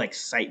easy, like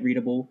sight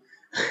readable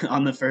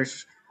on the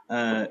first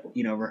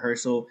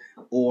rehearsal,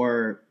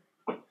 or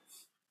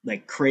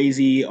like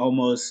crazy,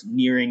 almost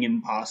nearing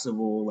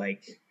impossible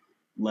like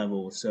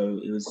level.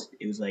 So it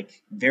was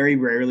like very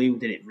rarely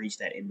did it reach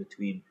that in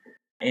between.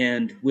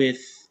 And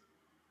with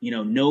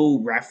no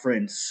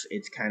reference,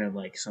 it's kind of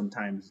like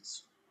sometimes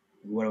it's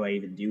what do I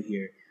even do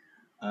here?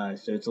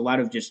 So it's a lot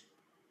of just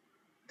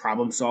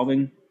problem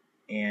solving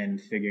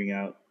and figuring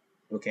out,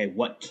 okay,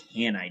 what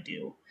can I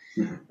do?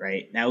 Mm-hmm.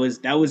 Right. That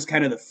was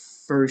kind of the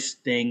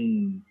first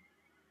thing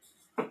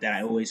that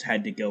I always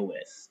had to go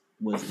with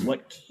was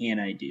what can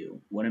I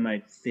do? What am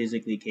I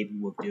physically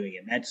capable of doing?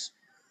 And that's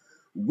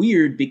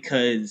weird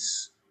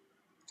because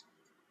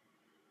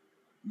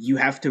you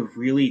have to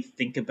really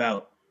think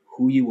about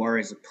who you are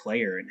as a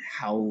player and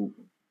how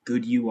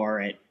good you are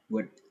at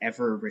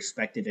whatever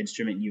respective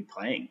instrument you're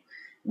playing,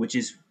 which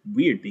is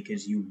weird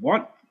because you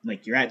want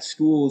like you're at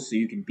school so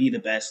you can be the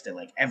best at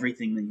like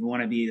everything, that you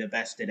want to be the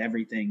best at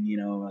everything,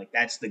 like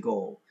that's the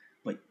goal.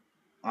 But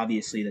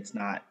obviously that's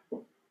not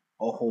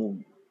a whole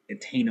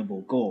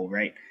attainable goal,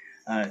 right?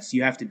 So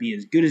you have to be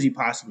as good as you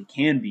possibly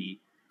can be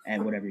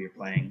at whatever you're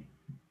playing.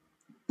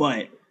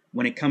 But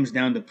when it comes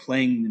down to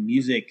playing the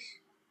music,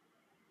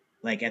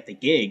 like at the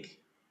gig,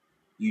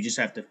 you just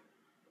have to,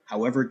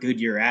 however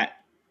good you're at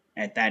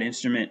that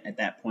instrument at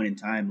that point in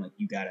time, like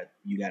you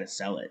gotta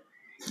sell it,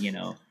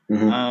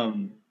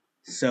 Mm-hmm.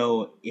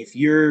 So if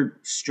you're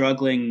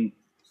struggling,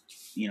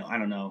 I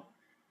don't know,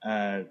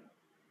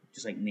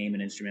 just like name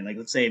an instrument, like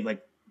let's say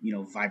like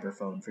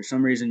vibraphone. For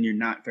some reason, you're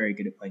not very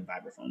good at playing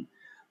vibraphone.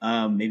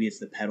 Maybe it's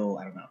the pedal.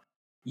 I don't know.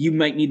 You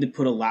might need to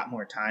put a lot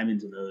more time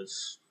into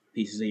those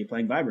pieces that you're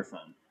playing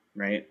vibraphone,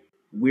 right?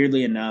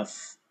 Weirdly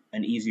enough,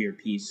 an easier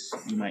piece,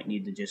 you might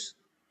need to just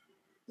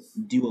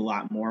do a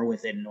lot more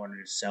with it in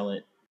order to sell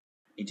it.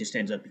 It just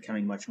ends up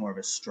becoming much more of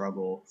a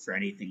struggle for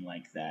anything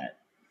like that.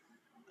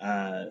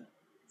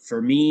 For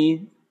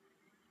me,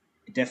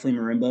 definitely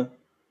marimba.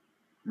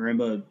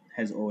 Marimba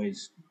has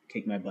always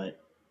kicked my butt,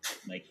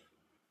 like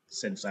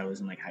since I was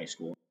in like high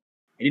school.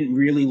 I didn't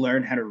really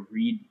learn how to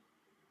read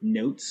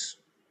notes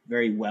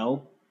very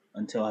well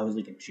until I was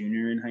like a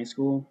junior in high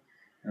school.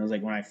 And it was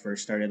like when I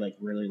first started like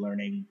really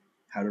learning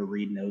how to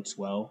read notes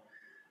well.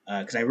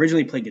 because I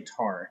originally played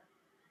guitar,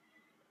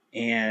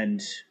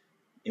 and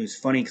it was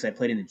funny because I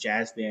played in a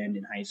jazz band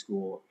in high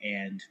school,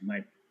 and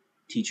my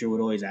teacher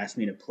would always ask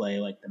me to play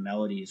like the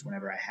melodies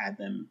whenever I had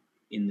them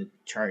in the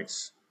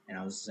charts, and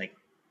I was like,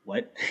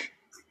 "What?"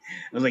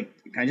 I was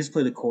like, "Can I just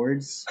play the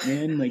chords,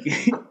 man? Like,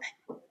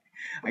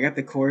 I got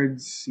the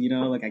chords,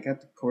 like I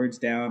got the chords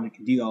down. I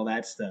can do all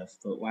that stuff,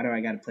 but why do I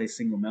got to play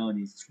single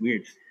melodies? It's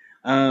weird."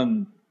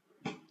 Um,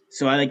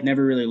 so I like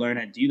never really learned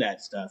how to do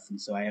that stuff,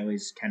 and so I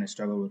always kind of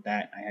struggled with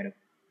that. I had a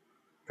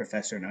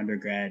professor in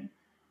undergrad,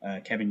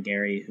 Kevin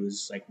Gary,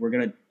 who's like,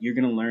 you're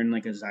gonna learn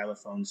like a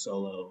xylophone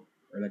solo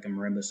or like a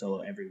marimba solo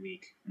every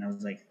week, and I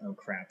was like, oh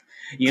crap,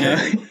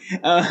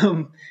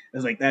 I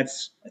was like,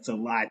 that's a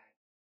lot.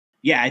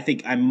 Yeah, I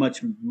think I'm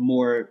much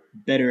more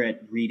better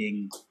at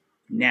reading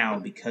now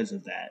because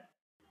of that.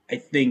 I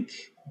think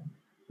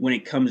when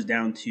it comes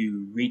down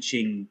to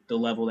reaching the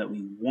level that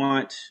we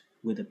want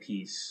with a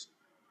piece,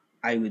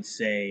 I would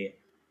say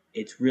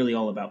it's really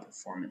all about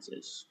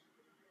performances.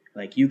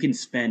 Like you can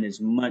spend as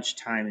much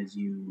time as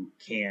you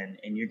can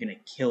and you're going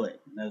to kill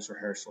it in those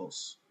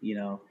rehearsals,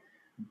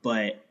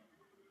 but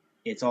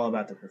it's all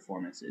about the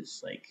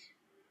performances. Like,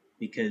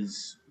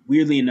 because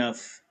weirdly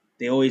enough,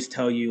 they always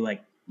tell you,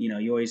 like,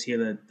 you always hear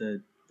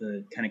the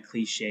kind of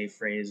cliche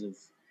phrase of,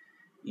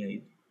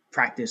 you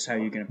practice how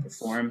you're going to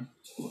perform,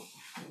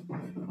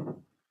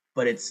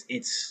 but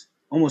it's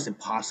almost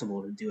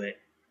impossible to do it,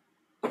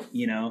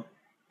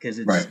 because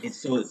Right.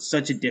 it's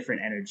such a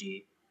different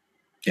energy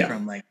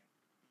from like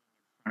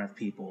in front of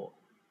people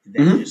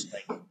than just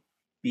like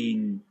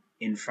being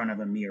in front of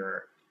a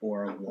mirror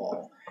or a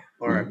wall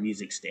or a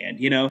music stand.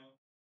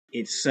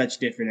 It's such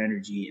different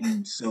energy,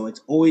 and so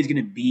it's always going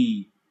to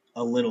be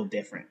a little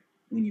different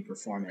when you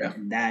perform it,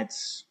 and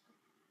that's,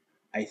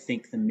 I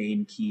think, the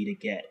main key to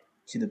get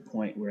to the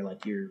point where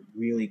like you're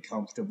really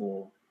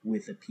comfortable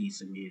with a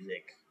piece of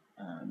music,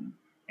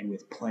 and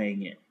with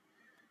playing it,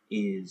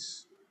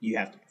 is you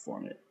have to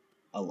perform it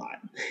a lot,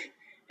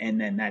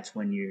 and then that's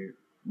when you're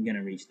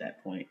gonna reach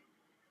that point.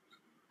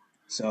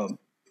 So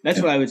that's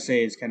what I would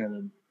say is kind of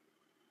the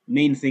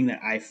main thing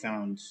that I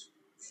found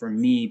for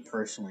me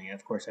personally.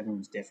 Of course,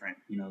 everyone's different.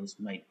 This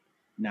might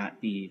not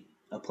be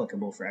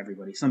applicable for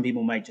everybody. Some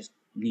people might just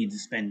need to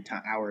spend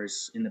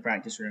hours in the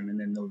practice room and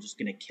then they're just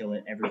gonna kill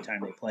it every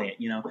time they play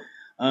it.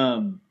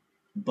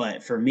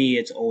 But for me,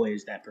 it's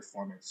always that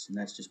performance, and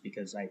that's just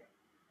because I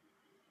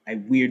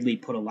weirdly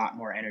put a lot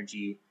more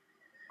energy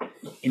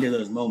into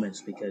those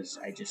moments because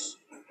I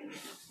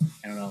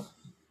don't know,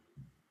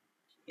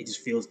 it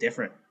just feels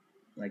different,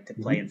 like to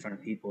play in front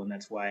of people, and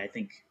that's why I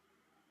think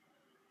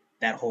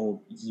that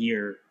whole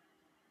year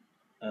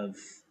of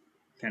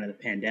kind of the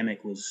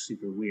pandemic was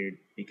super weird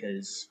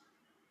because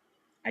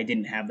I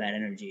didn't have that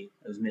energy.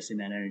 I was missing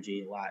that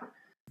energy a lot.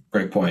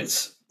 Great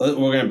points. We're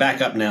going to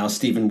back up now.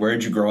 Stephen, where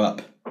did you grow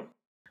up?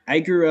 I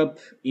grew up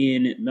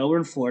in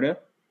Melbourne, Florida.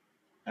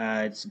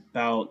 It's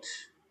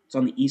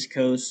on the East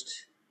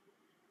Coast,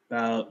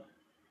 about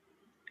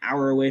an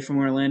hour away from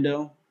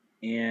Orlando,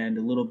 and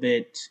a little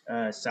bit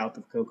south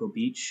of Cocoa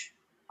Beach.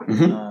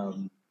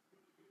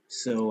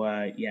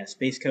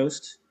 Space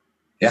Coast.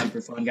 Yeah.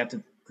 Super fun. Got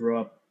to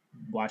grow up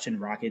watching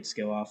rockets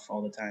go off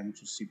all the time,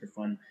 which was super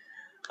fun.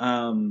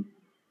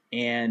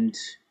 And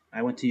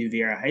I went to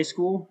Viera High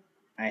School.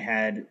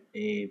 I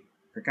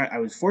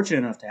was fortunate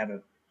enough to have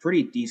a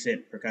pretty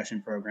decent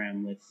percussion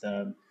program with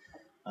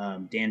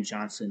Dan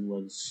Johnson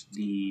was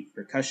the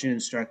percussion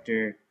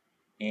instructor,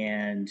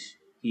 and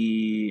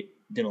he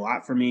did a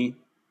lot for me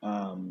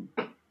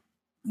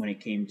when it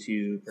came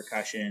to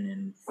percussion.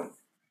 And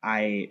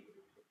I,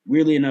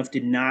 weirdly enough,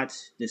 did not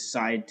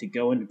decide to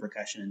go into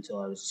percussion until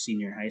I was a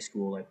senior in high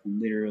school, like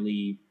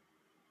literally,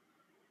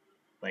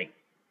 like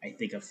I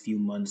think a few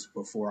months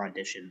before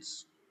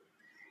auditions.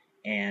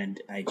 And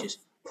I just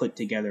put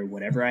together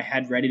whatever I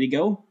had ready to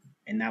go,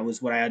 and that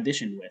was what I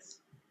auditioned with.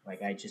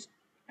 Like I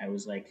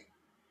was like,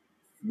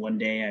 one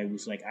day I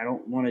was like, I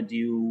don't want to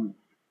do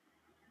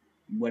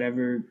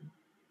whatever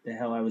the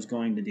hell I was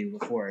going to do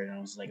before, and I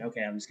was like,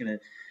 okay, I'm just gonna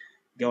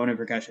go into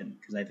percussion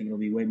because I think it'll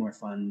be way more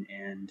fun,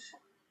 and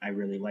I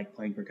really like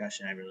playing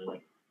percussion. I really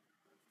like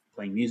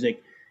playing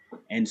music,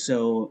 and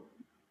so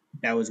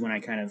that was when I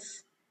kind of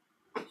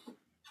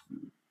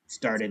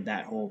started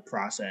that whole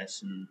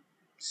process. And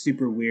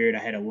super weird. I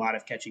had a lot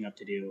of catching up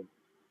to do,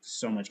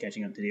 so much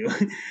catching up to do.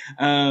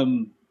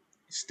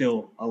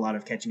 Still a lot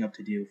of catching up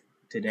to do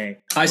today.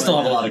 I still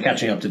have a lot of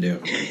catching up to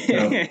do.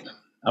 So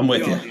I'm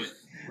with you.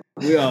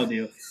 We all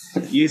do.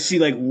 You see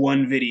like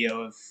one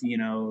video of,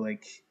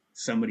 like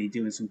somebody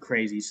doing some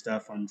crazy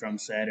stuff on drum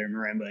set or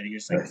marimba, and you're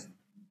just like,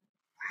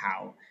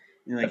 how?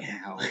 You're like,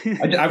 how?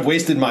 I've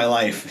wasted my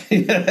life.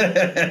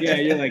 Yeah,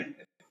 you're like,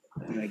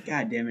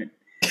 God damn it.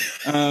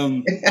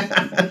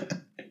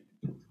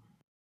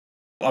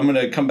 I'm going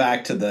to come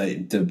back to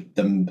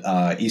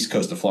the East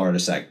Coast of Florida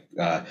sec.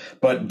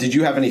 But did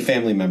you have any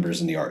family members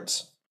in the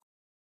arts?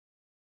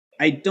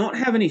 I don't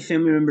have any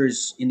family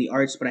members in the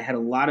arts, but I had a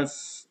lot of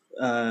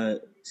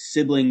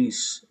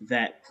siblings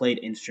that played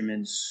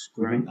instruments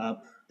growing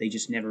up. They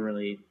just never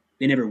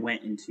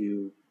went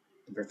into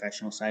the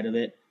professional side of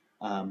it.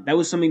 That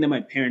was something that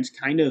my parents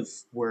kind of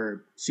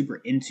were super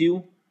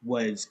into,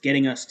 was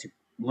getting us to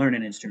learn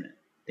an instrument.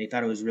 They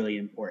thought it was really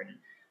important.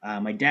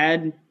 My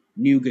dad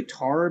knew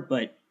guitar,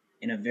 but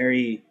in a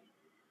very,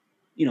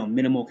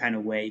 minimal kind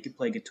of way. He could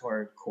play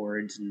guitar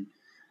chords, and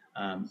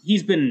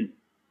he's been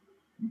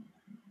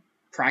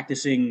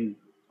practicing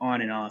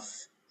on and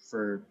off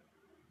for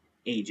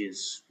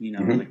ages,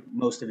 like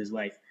most of his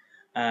life.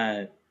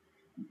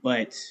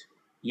 But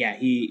yeah,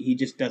 he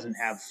just doesn't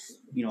have,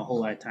 a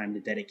whole lot of time to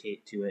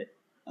dedicate to it,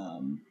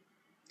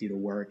 due to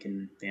work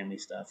and family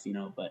stuff,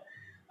 but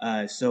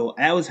so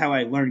that was how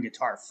I learned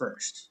guitar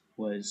first,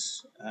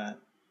 was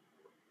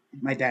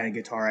my dad had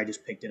guitar. I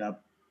just picked it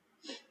up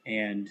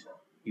and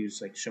he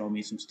was like showing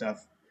me some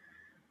stuff.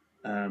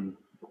 And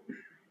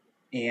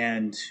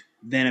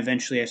then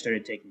eventually I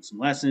started taking some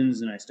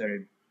lessons and I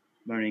started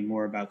learning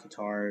more about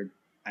guitar.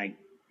 I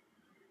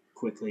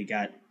quickly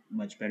got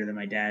much better than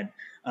my dad,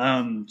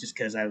 just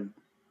because I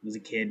was a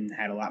kid and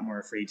had a lot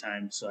more free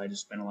time. So I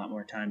just spent a lot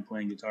more time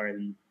playing guitar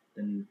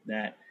than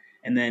that.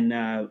 And then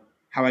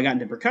how I got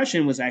into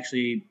percussion was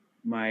actually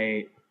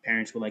my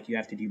parents were like, you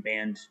have to do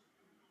band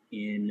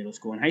in middle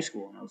school and high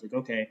school. And I was like,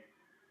 okay.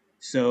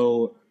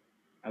 So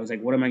I was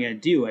like, what am I going to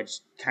do? I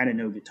just kind of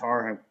know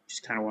guitar. I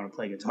just kind of want to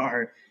play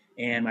guitar.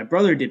 And my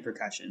brother did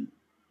percussion.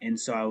 And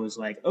so I was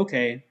like,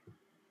 okay,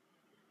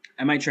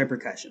 I might try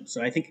percussion.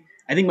 So I think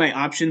my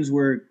options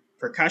were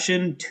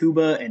percussion,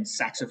 tuba, and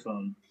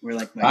saxophone were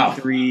like my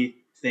three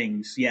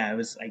things. Yeah, it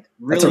was like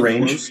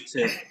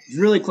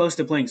really close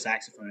to playing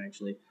saxophone,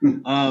 actually.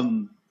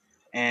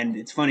 And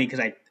it's funny because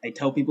I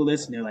tell people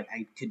this and they're like,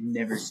 I could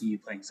never see you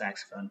playing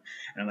saxophone.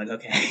 And I'm like,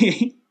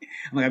 okay.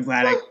 I'm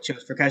glad I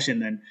chose percussion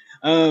then.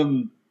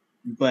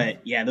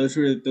 But yeah, those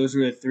were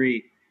the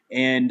three.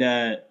 And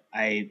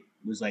I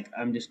was like,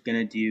 I'm just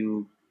gonna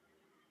do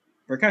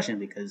percussion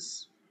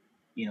because,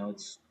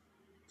 it's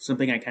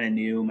something I kind of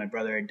knew. My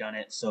brother had done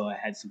it, so I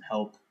had some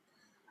help.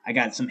 I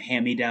got some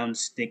hand-me-down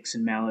sticks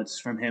and mallets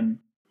from him.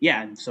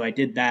 Yeah, and so I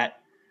did that.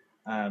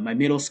 My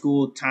middle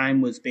school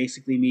time was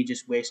basically me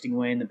just wasting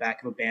away in the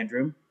back of a band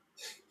room.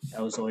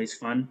 That was always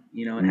fun.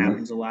 It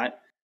happens a lot.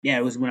 Yeah,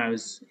 it was when I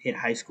was hit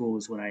high school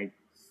was when I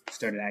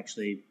started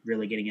actually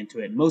really getting into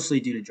it, mostly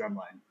due to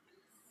drumline.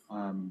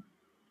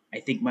 I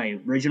think my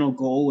original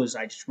goal was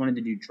I just wanted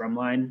to do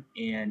drumline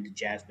and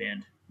jazz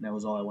band. And that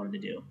was all I wanted to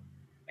do.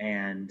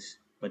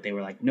 But they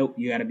were like, nope,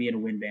 you got to be in a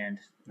wind band.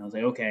 And I was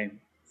like, okay,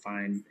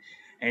 fine.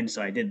 And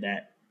so I did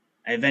that.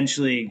 I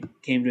eventually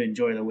came to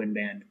enjoy the wind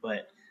band,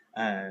 but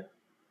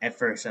at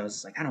first I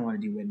was like, I don't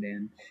want to do wind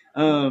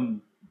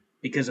band,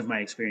 because of my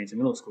experience in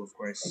middle school, of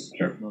course.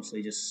 Sure.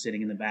 Mostly just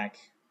sitting in the back,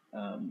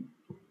 kind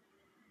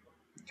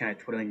of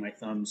twiddling my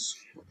thumbs,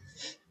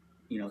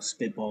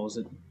 spitballs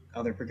at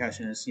other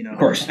percussionists, Of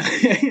course.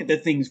 the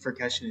things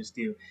percussionists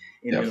do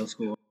in middle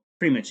school.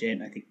 Pretty much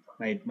it. I think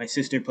my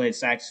sister played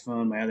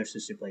saxophone. My other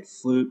sister played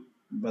flute.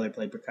 My brother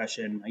played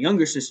percussion. My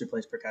younger sister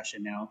plays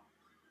percussion now.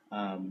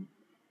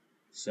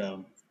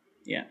 So,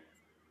 yeah.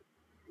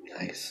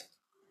 Nice.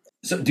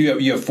 So, do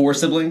you have four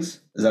siblings?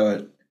 Is that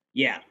what?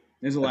 Yeah,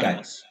 there's a lot of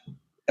us.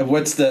 And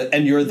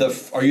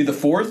are you the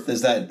fourth?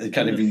 Is that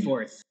kind of the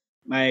fourth?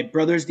 My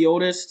brother's the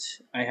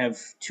oldest. I have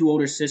two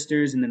older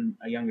sisters and then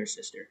a younger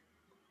sister.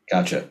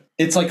 Gotcha.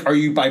 It's like, are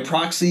you by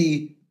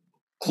proxy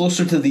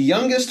closer to the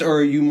youngest, or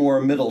are you more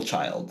middle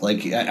child?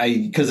 Like,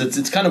 because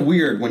it's kind of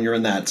weird when you're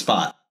in that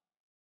spot.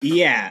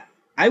 Yeah,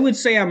 I would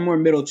say I'm more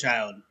middle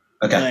child.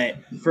 Okay.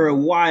 But for a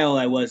while,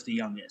 I was the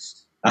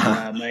youngest.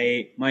 Uh-huh.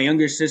 My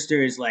younger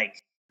sister is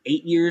like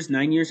 9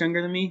 years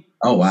younger than me.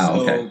 Oh, wow.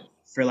 So okay.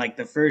 For like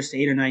the first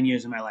 8 or 9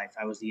 years of my life,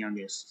 I was the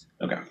youngest.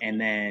 Okay.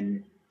 And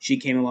then she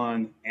came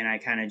along, and I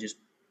kind of just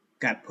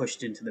got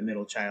pushed into the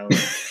middle child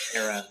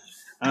era.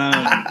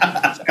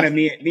 So kind of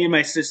me and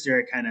my sister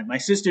are kind of, my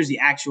sister's the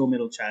actual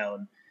middle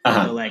child.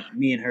 Uh-huh. So like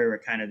me and her were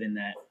kind of in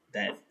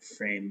that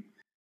frame.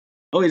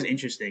 Always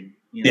interesting,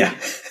 Yeah.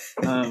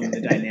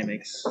 The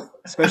dynamics,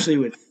 especially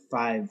with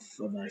 5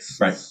 of us.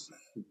 Right. It's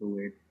super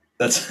weird.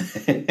 That's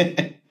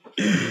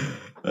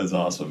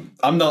awesome.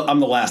 I'm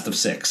the last of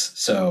 6,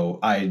 so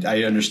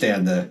I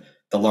understand the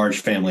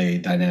large family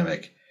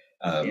dynamic.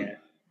 Yeah.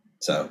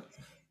 So,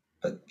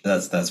 but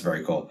that's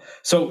very cool.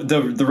 So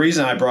the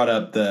reason I brought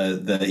up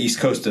the east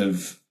coast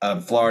of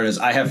Florida is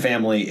I have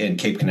family in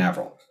Cape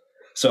Canaveral.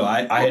 So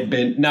I had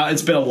been, now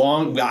it's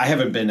been I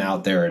haven't been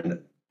out there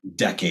in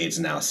decades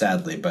now,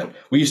 sadly, but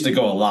we used to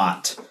go a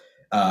lot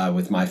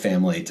with my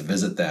family to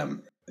visit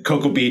them.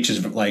 Cocoa Beach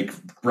is like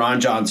Ron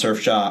John Surf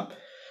Shop.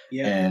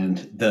 Yeah. And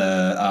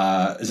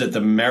is it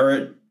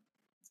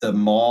the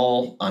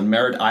mall on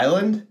Merritt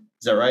Island?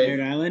 Is that right?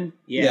 Merritt Island?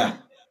 Yeah.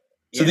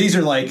 So these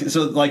are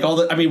like all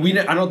the, I mean,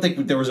 I don't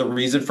think there was a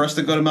reason for us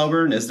to go to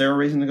Melbourne. Is there a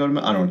reason to go to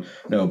Melbourne? I don't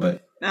know,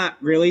 but. Not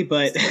really,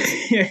 but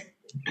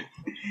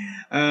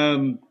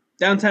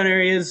downtown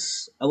area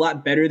is a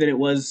lot better than it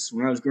was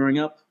when I was growing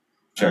up.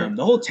 Sure.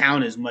 The whole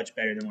town is much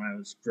better than when I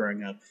was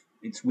growing up.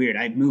 It's weird.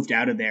 I moved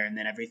out of there and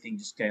then everything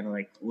just kind of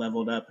like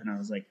leveled up and I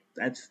was like,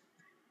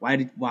 why?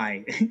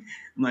 I'm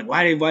like,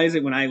 why is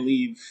it when I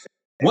leave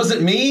Was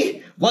it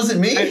me? Was it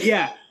me?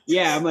 Yeah.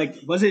 I'm like,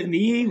 was it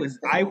me? Was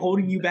I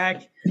holding you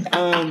back?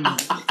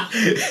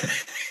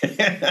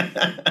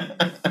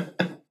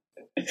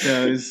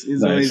 So it's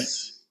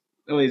nice.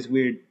 always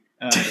weird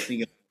to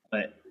think of,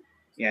 but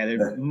yeah,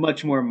 they're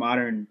much more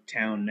modern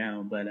town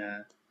now. But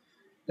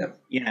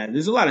yeah,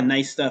 there's a lot of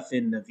nice stuff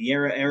in the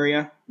Vieira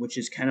area, which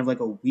is kind of like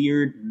a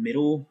weird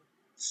middle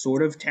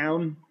sort of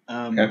town.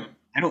 I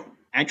don't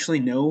actually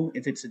know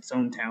if it's its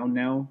own town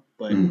now,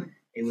 but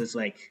it was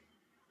like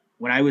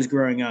when I was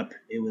growing up,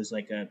 it was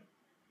like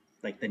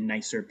the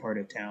nicer part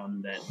of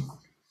town that.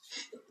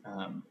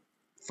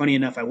 Funny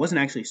enough, I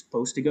wasn't actually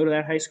supposed to go to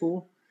that high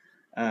school.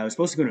 I was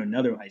supposed to go to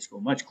another high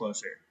school, much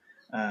closer.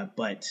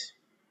 But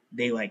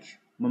they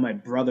when my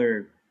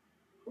brother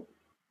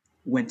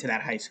went to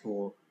that high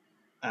school,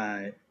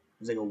 it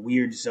was like a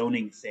weird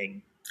zoning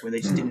thing where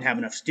they just didn't have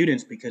enough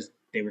students because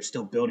they were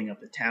still building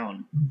up the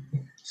town.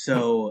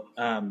 So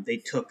they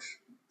took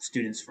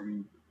students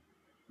from,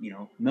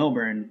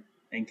 Melbourne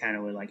and kind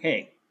of were like,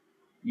 hey,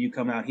 you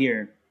come out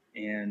here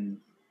and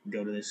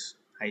go to this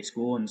high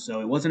school. And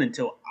so it wasn't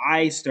until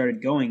I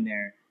started going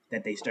there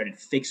that they started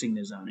fixing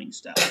the zoning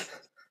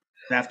stuff.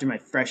 After my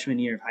freshman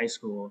year of high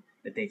school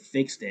that they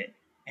fixed it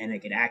and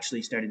it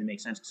actually started to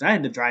make sense because I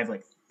had to drive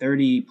like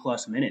 30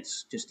 plus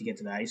minutes just to get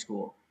to the high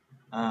school.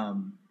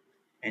 And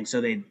so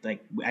I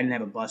didn't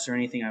have a bus or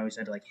anything. I always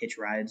had to hitch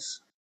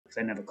rides because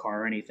I didn't have a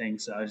car or anything.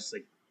 So I was just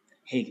like,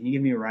 hey, can you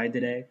give me a ride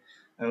today?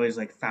 I always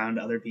found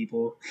other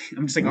people.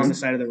 I'm just on the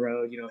side of the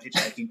road,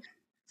 hitchhiking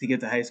to get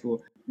to high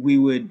school.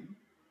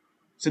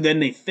 So then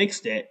they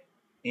fixed it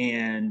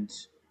and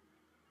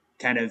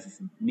kind of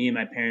me and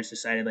my parents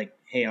decided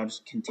hey, I'll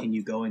just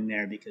continue going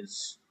there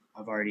because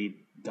I've already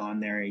gone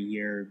there a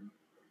year.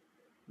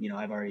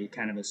 I've already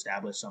kind of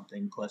established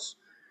something. Plus,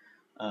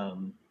 I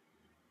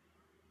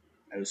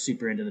was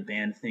super into the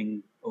band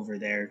thing over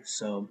there.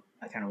 So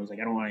I kind of was like,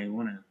 I don't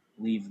want to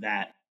leave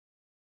that.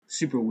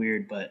 Super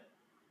weird, but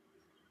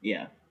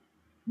yeah.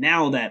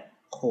 Now that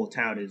whole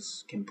town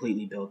is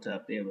completely built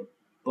up. They have a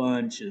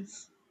bunch of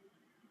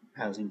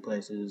housing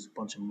places, a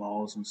bunch of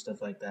malls and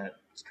stuff like that.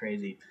 It's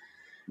crazy.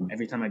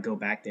 Every time I go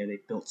back there, they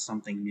built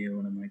something new,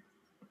 and I'm like,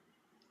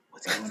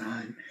 what's going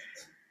on?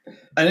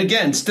 And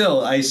again,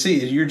 still, I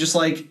see. You're just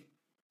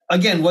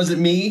again, was it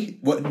me?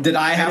 What did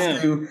I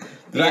have to?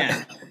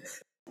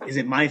 Is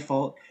it my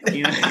fault?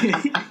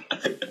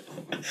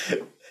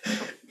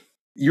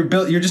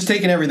 You're just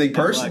taking everything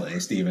personally,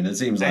 Steven. It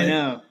seems like. I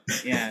know.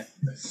 Yeah.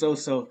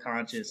 So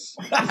conscious.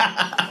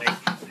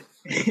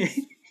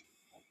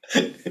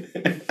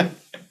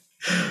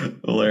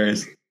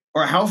 Hilarious.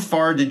 Or how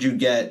far did you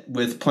get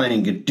with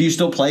playing? Do you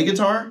still play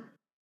guitar?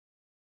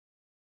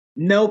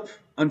 Nope.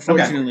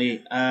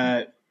 Unfortunately,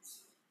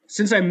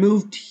 since I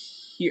moved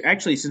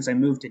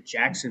to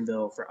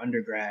Jacksonville for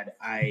undergrad,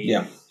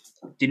 I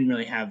didn't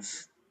really have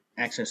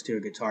access to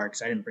a guitar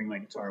because I didn't bring my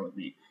guitar with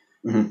me.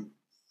 Mm-hmm.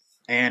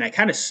 And I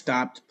kind of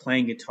stopped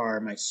playing guitar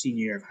my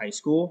senior year of high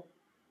school.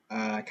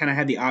 I kind of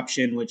had the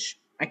option, which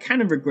I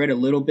kind of regret a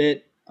little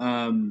bit.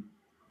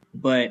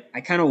 But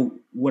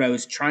what I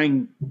was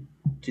trying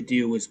to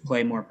do was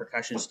play more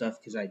percussion stuff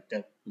because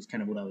that was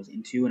kind of what I was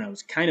into. And I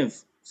was kind of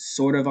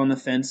sort of on the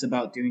fence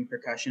about doing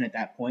percussion at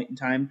that point in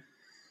time.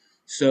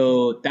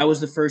 So that was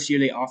the first year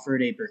they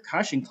offered a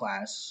percussion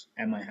class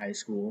at my high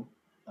school.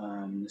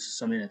 This is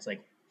something that's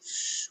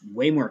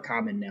way more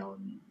common now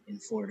in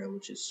Florida,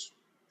 which is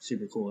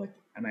super cool.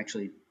 I'm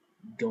actually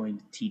going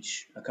to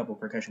teach a couple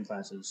percussion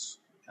classes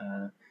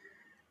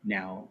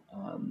now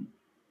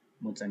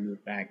once I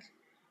move back.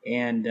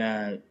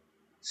 And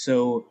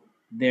so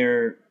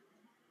they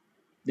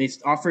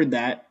offered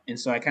that, and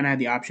so I kind of had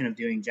the option of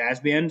doing jazz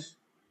band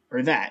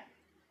or that.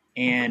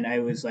 And I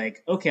was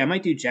like, okay, I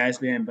might do jazz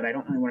band, but I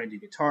don't really want to do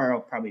guitar.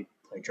 I'll probably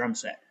play drum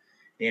set.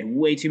 They had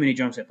way too many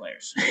drum set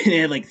players. They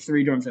had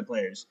 3 drum set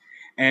players.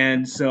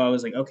 And so I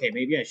was like, okay,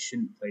 maybe I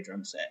shouldn't play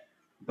drum set.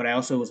 But I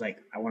also was like,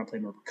 I want to play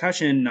more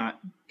percussion, not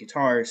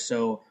guitar.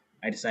 So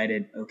I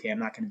decided, okay, I'm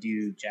not going to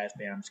do jazz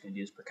band. I'm just going to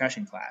do this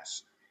percussion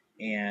class.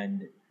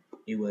 And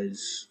it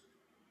was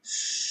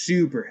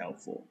super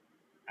helpful.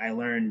 I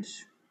learned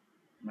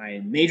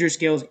my major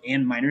scales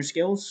and minor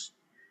scales,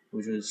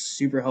 which was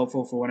super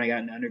helpful for when I got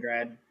into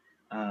undergrad,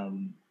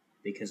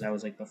 because that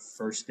was the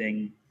first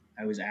thing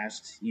I was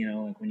asked.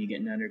 When you get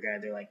into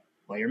undergrad, they're like,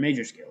 play your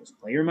major scales,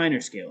 play your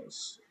minor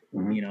scales,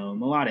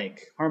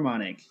 melodic,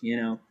 harmonic,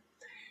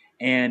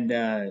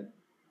 and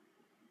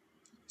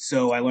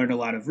so I learned a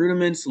lot of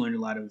rudiments, learned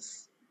a lot of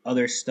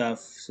other stuff.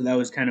 So that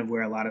was kind of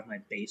where a lot of my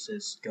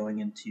basis going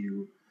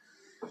into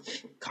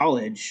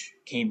college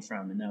came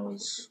from, and that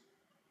was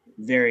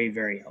very,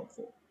 very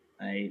helpful.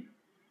 I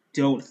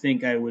don't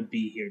think I would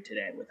be here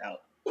today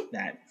without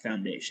that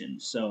foundation.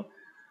 So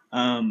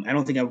I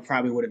don't think I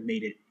probably would have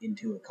made it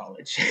into a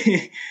college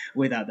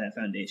without that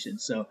foundation.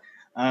 So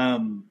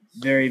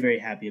very, very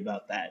happy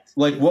about that.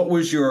 What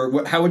was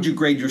how would you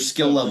grade your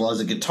skill level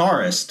as a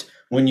guitarist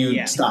when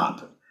you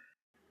stop?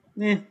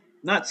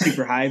 Not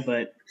super high,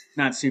 but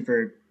not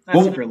super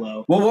not super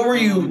low. Well, what were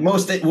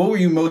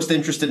you most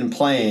interested in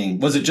playing?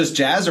 Was it just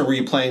jazz, or were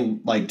you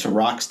playing like to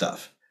rock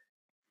stuff?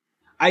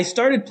 I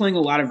started playing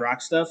a lot of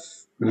rock stuff.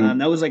 Mm-hmm.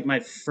 That was like my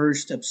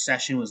first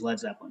obsession was Led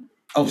Zeppelin.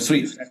 Oh,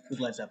 sweet. With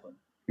Led Zeppelin.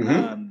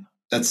 Mm-hmm.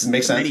 That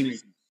makes sense. Many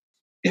reasons.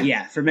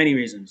 Yeah, for many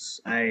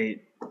reasons.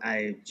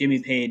 Jimmy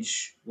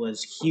Page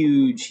was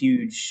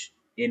huge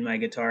in my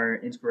guitar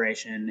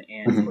inspiration,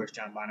 and of course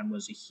John Bonham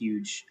was a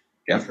huge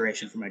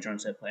inspiration for my drum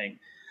set playing.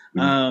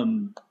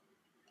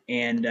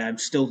 And I'm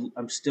still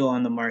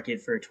on the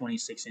market for a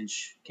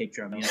 26-inch kick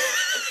drum. You know?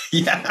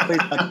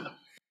 Yeah.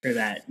 For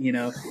that, you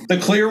know, the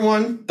clear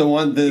one,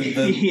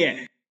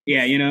 the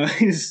yeah, you know,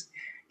 just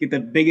get the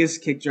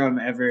biggest kick drum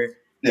ever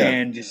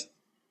and just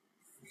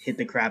hit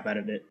the crap out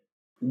of it.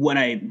 What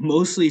I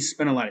mostly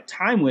spent a lot of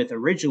time with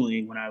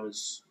originally when I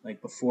was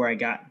like before I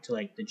got to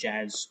like the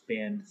jazz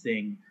band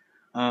thing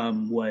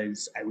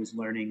was I was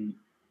learning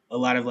a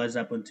lot of Led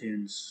Zeppelin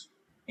tunes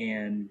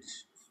and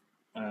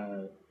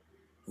a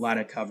lot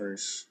of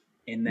covers,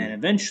 and then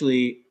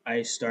eventually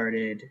I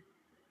started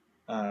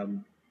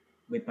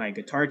with my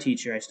guitar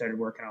teacher. I started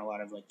working on a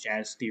lot of like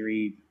jazz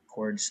theory,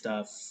 chord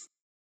stuff,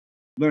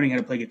 learning how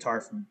to play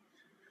guitar from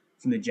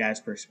the jazz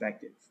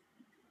perspective.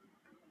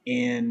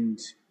 And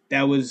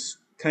that was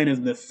kind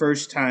of the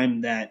first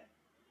time that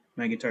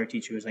my guitar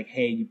teacher was like,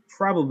 hey, you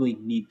probably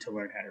need to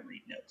learn how to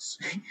read notes.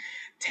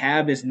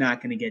 Tab is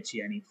not going to get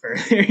you any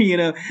further, you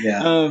know?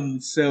 Yeah.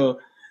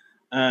 So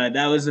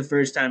that was the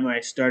first time where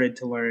I started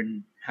to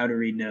learn how to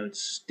read notes.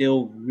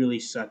 Still really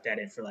sucked at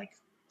it for like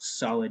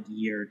solid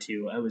year or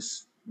two. I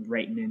was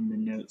writing in the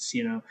notes,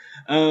 you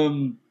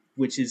know,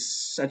 which is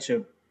such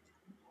a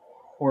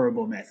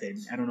horrible method.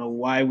 I don't know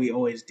why we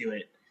always do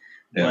it,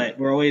 but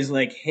we're always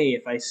like, hey,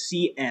 if I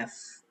see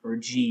F or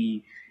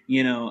G,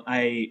 you know,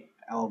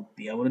 I'll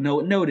be able to know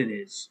what note it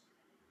is,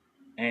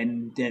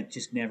 and that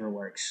just never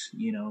works.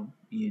 You know,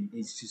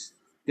 it's just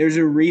there's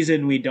a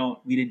reason we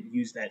didn't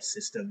use that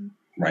system,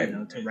 right? You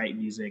know, to write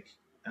music,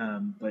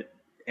 but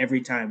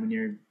every time when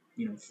you're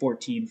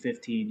 14,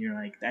 15, you're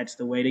like, that's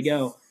the way to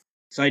go.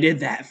 So I did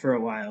that for a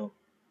while,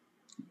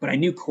 but I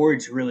knew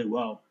chords really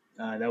well.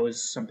 That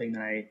was something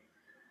that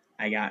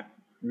I got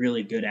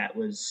really good at,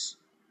 was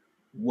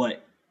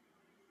what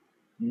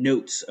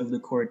notes of the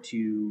chord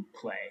to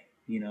play.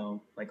 You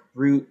know, like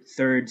root,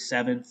 third,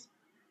 seventh.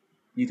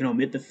 You can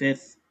omit the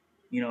fifth.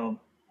 You know,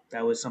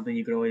 that was something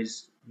you could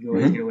always get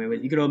away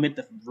with. You could omit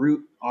the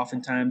root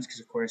oftentimes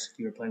because, of course, if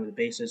you were playing with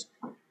a bassist,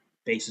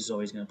 bass is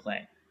always going to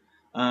play.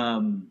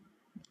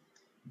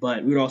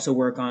 But we would also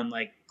work on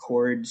like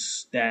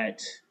chords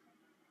that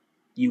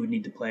you would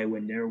need to play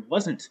when there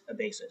wasn't a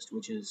bassist,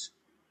 which is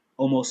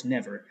almost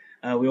never.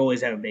 We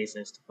always have a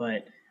bassist,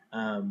 but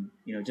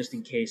just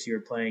in case you were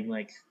playing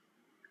like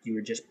you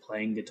were just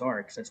playing guitar,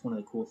 because that's one of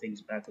the cool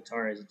things about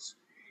guitar is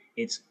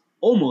it's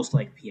almost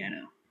like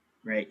piano,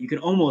 right? You can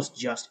almost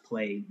just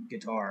play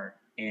guitar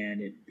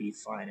and it'd be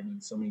fine. I mean,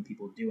 so many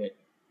people do it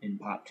in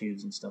pop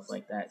tunes and stuff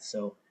like that,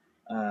 so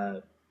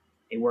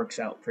it works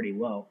out pretty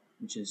well,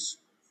 which is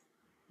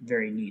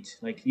very neat.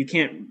 Like, you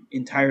can't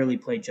entirely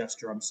play just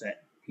drum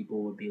set.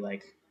 People would be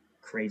like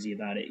crazy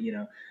about it, you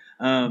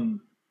know.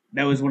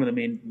 That was one of the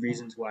main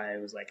reasons why I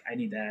was like, I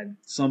need to add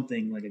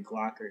something like a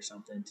Glock or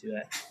something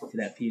to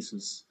that piece.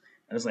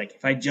 I was like,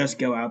 if I just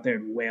go out there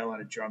and wail on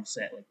a drum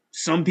set, like,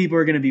 some people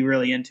are going to be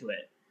really into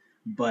it,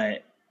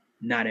 but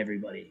not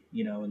everybody,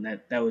 you know. And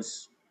that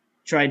was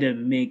try to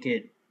make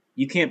it.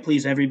 You can't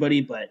please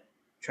everybody, but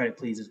try to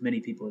please as many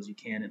people as you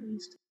can at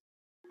least.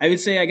 I would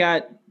say I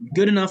got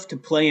good enough to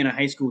play in a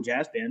high school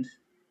jazz band.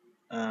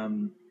 I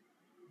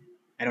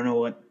don't know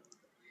what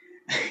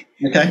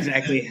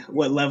exactly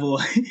what level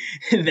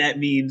that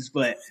means,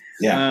 but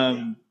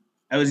I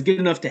was good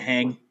enough to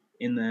hang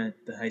in the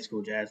high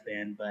school jazz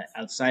band. But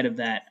outside of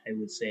that, I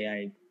would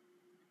say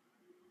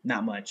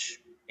not much,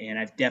 and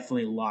I've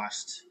definitely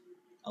lost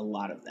a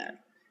lot of that.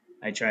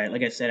 I tried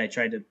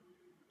to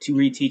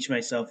reteach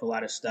myself a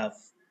lot of stuff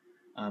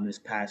this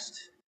past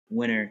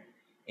winter,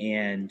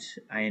 and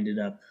I ended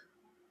up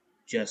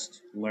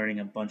just learning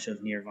a bunch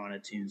of Nirvana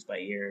tunes by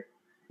ear.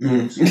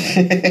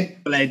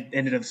 But I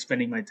ended up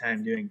spending my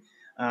time doing.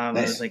 Nice.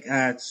 I was like,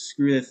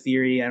 screw the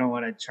theory. I don't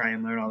want to try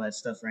and learn all that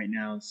stuff right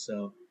now.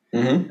 So I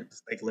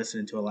was like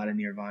listening to a lot of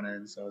Nirvana,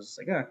 and so I was just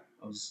like,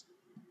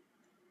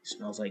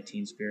 smells like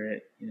Teen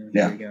Spirit. You know,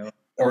 here we go.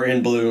 Or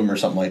In Bloom or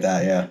something like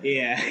that.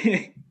 Yeah.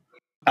 Yeah.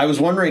 I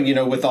was wondering,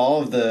 with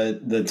all of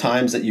the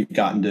times that you've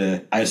gotten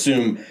to, I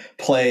assume,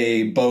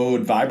 play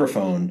bowed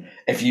vibraphone,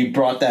 if you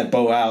brought that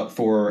bow out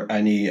for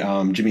any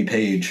Jimmy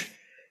Page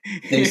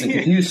Dazed and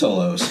Confused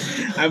solos.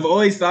 I've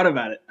always thought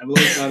about it.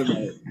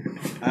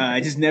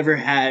 I just never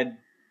had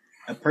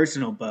a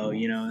personal bow.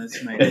 You know,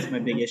 that's my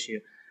big issue.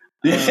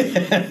 As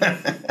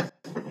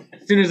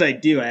soon as I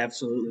do, I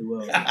absolutely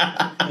will.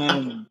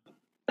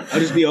 I'll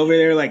just be over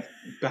there like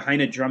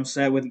behind a drum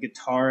set with a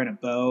guitar and a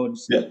bow and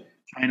just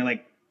trying to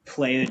like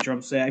play the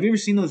drum set. Have you ever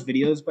seen those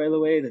videos, by the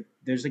way?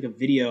 There's like a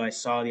video I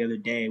saw the other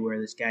day where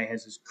this guy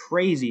has this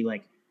crazy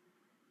like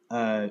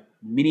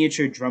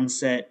miniature drum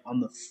set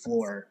on the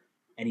floor,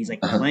 and he's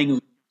like playing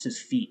with his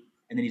feet,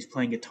 and then he's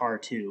playing guitar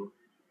too.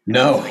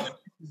 No. Like,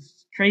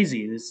 it's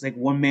crazy. It's like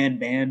one man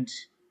band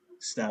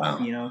stuff, Wow.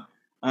 you know.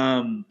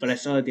 But I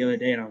saw it the other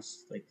day, and I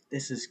was like,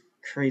 this is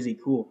crazy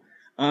cool.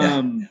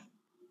 Yeah.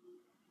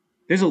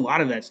 There's a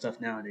lot of that stuff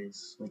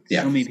nowadays. Like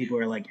Yeah. so many people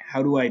are like,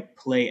 how do I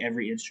play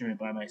every instrument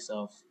by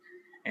myself?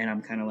 And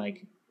I'm kind of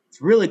like,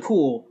 it's really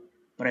cool,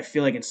 but I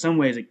feel like in some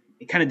ways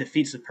it kind of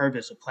defeats the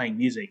purpose of playing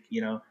music,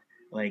 you know?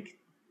 Like,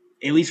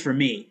 at least for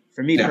me.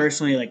 For me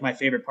personally, like my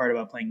favorite part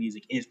about playing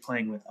music is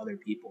playing with other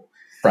people.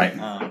 Right.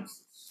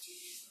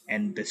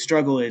 And the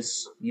struggle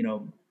is, you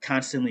know,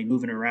 constantly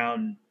moving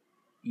around.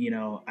 You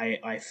know,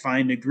 I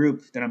find a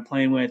group that I'm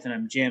playing with and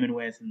I'm jamming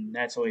with, and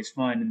that's always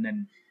fun. And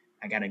then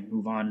I got to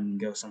move on and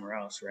go somewhere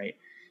else, right?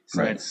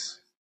 So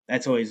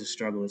that's always a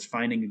struggle, is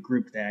finding a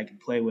group that I can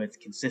play with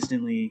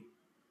consistently.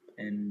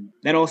 And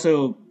that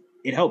also,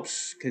 it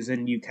helps because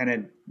then you kind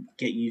of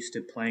get used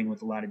to playing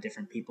with a lot of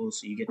different people.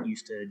 So you get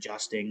used to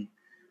adjusting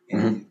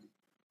and,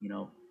 you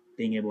know,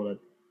 being able to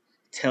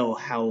tell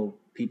how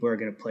people are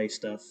going to play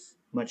stuff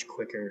much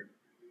quicker,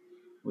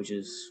 which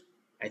is,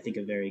 I think,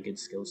 a very good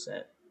skill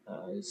set,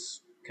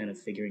 is kind of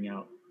figuring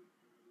out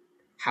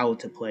how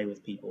to play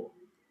with people.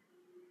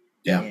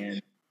 Yeah.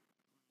 And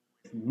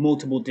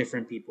multiple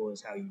different people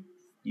is how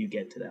you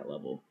get to that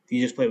level. If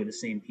you just play with the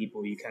same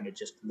people, you kind of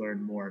just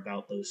learn more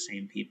about those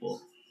same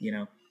people, you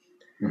know?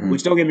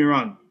 Which, don't get me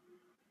wrong,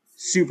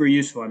 super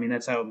useful. I mean,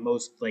 that's how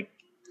most like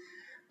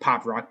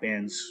pop rock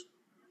bands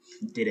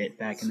did it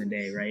back in the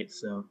day, right?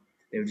 So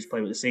they would just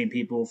play with the same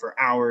people for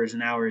hours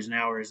and hours and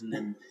hours, and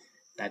then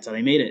that's how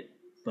they made it.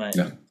 But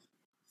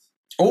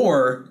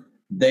or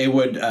they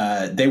would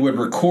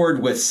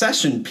record with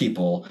session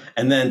people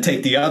and then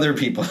take the other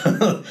people,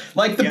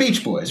 like the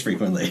Beach Boys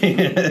frequently.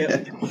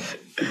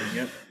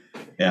 Yep.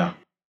 Yeah.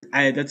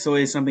 That's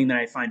always something that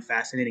I find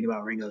fascinating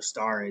about Ringo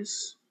Starr.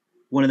 Is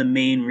one of the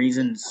main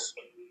reasons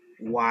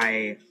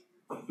why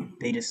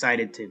they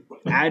decided to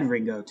add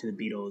Ringo to the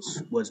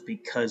Beatles was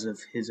because of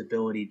his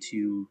ability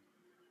to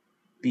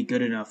be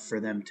good enough for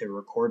them to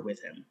record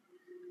with him.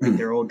 Like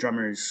their old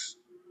drummers,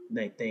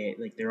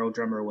 their old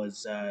drummer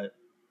was,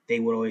 they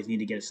would always need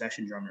to get a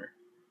session drummer,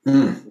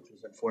 which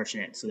was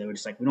unfortunate. So they were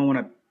just like, we don't want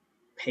to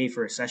pay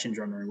for a session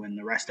drummer when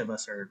the rest of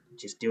us are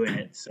just doing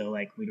it. So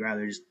like, we'd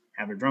rather just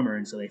have a drummer.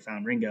 And so they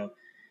found Ringo,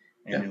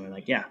 and they were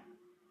like, yeah.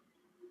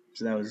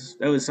 So that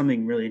was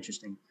something really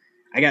interesting.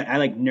 I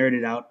like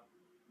nerded out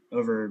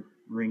over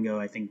Ringo,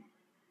 I think,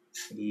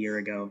 like a year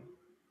ago.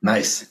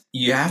 Nice.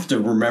 You have to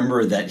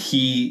remember that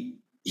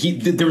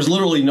there was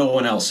literally no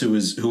one else who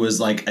was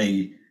like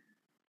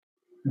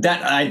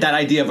that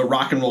idea of a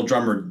rock and roll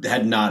drummer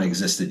had not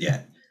existed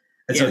yet.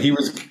 And so he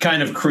was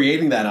kind of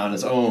creating that on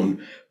his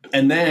own.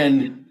 And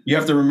then you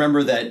have to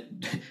remember that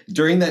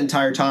during that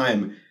entire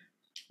time,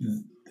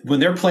 when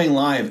they're playing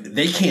live,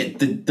 they can't,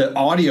 the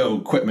audio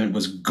equipment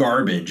was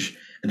garbage.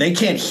 They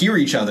can't hear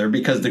each other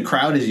because the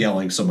crowd is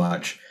yelling so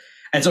much.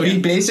 And so he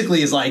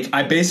basically is like,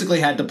 I basically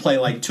had to play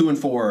like 2 and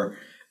 4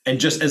 and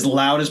just as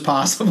loud as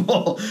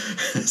possible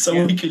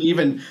so we could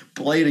even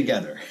play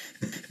together.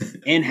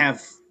 And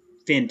have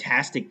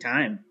fantastic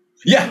time.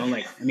 Yeah. You know,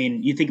 like, I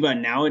mean, you think about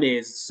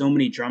nowadays, so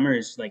many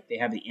drummers, like they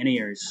have the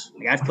in-ears.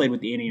 Like I've played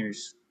with the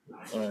in-ears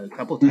a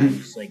couple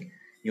times. Like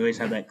you always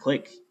have that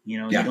click, you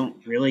know, you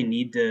don't really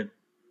need to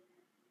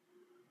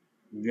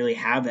really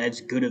have as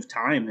good of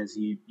time as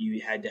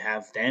you had to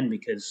have then,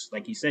 because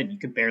like you said, you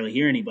could barely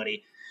hear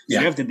anybody. So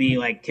you have to be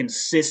like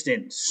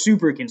consistent,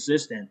 super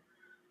consistent.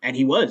 And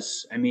he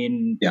was. I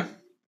mean,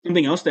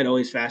 something else that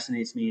always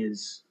fascinates me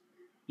is,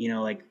 you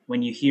know, like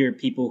when you hear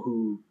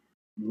people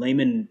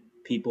layman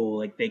people,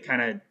 like they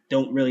kind of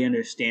don't really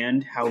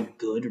understand how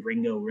good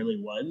Ringo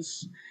really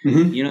was.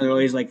 You know, they're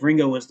always like,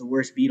 Ringo was the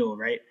worst Beatle,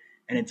 right?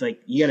 And it's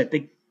like, you got to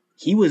think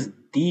he was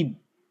the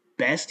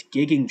best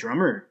gigging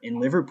drummer in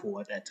Liverpool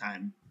at that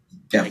time.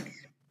 Like,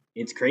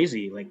 it's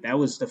crazy. Like that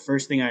was the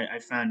first thing I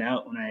found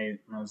out when I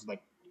was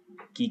like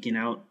geeking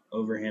out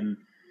over him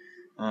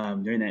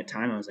during that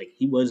time. I was like,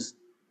 he was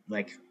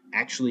like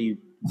actually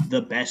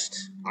the best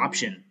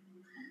option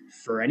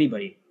for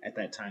anybody at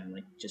that time,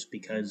 like just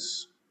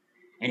because.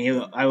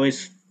 And I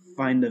always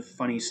find the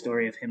funny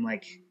story of him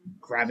like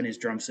grabbing his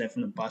drum set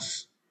from the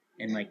bus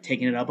and like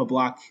taking it up a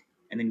block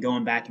and then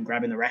going back and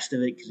grabbing the rest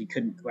of it because he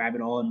couldn't grab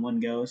it all in one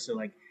go. So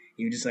like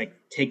he would just like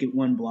take it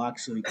one block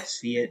so he could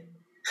see it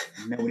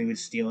and nobody would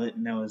steal it.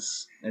 And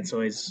that's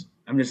always,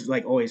 I'm just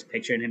like always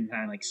picturing him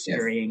kind of like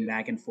scurrying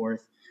back and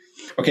forth.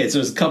 Okay, so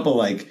there's a couple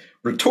like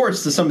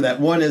retorts to some of that.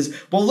 One is,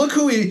 well, look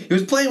who he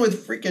was playing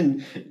with: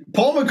 freaking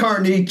Paul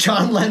McCartney,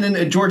 John Lennon,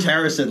 and George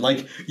Harrison.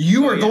 Like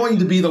you are going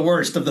to be the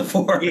worst of the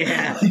 4.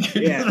 Yeah,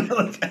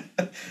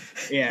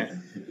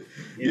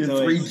 You're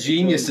 3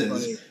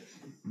 geniuses,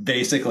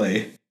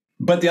 basically.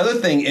 But the other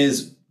thing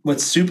is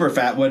what's super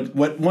fat. What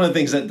one of the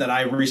things that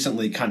I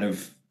recently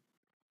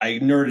I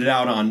nerded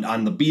out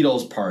on the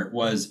Beatles part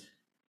was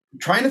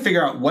trying to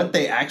figure out what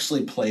they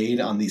actually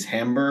played on these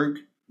Hamburg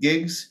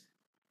gigs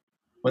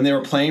when they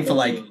were playing for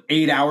like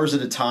 8 hours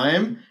at a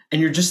time.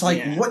 And you're just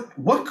like,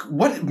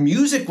 what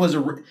music was,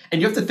 and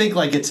you have to think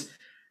like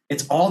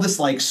it's all this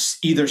like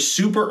either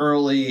super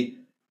early,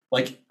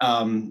 like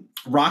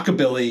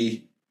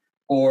rockabilly,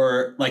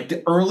 or like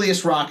the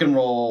earliest rock and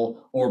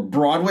roll, or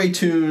Broadway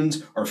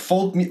tunes, or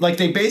folk. Like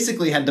they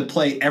basically had to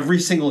play every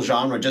single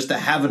genre just to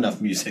have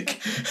enough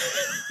music.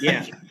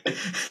 Yeah.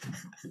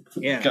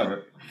 Yeah.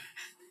 Cover.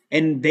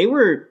 And they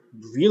were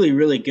really,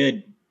 really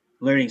good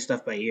learning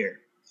stuff by ear.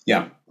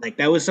 Yeah. Like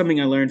that was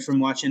something I learned from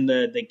watching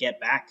the Get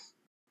Back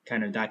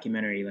kind of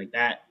documentary. Like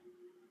that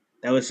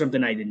was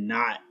something I did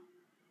not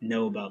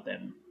know about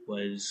them,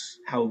 was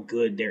how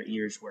good their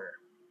ears were.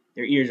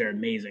 Their ears are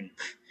amazing.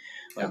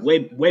 Like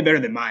way better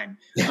than mine.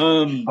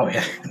 Oh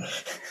yeah.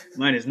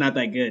 Mine is not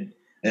that good.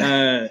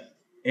 Yeah.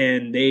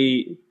 And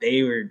they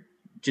were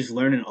just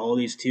learning all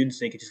these tunes.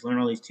 They could just learn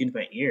all these tunes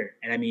by ear.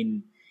 And I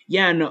mean,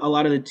 yeah, no, a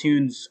lot of the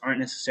tunes aren't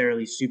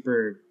necessarily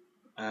super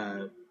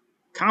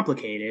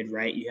complicated,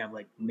 right? You have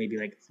like maybe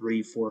like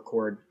 3-4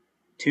 chord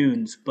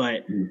tunes,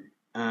 but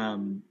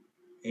and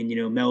you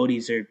know,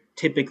 melodies are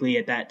typically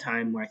at that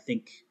time where I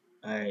think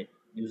it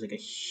was like a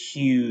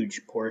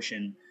huge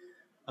portion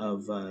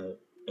of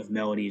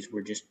melodies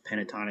were just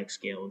pentatonic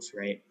scales,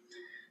 right?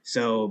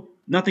 So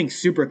nothing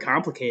super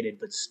complicated,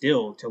 but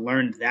still to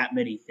learn that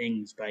many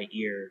things by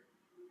ear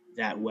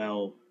that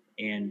well,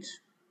 and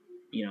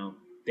you know,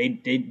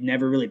 they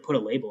never really put a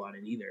label on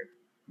it either.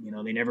 You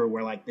know, they never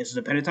were like, this is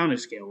a pentatonic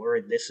scale,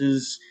 or this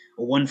is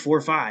a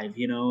 1-4-5,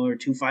 you know, or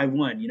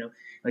 2-5-1, you know,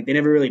 like they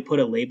never really put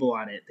a label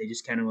on it. They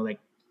just kind of were like,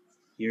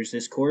 here's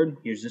this chord,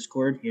 here's this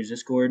chord, here's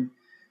this chord.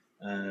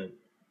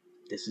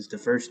 This is the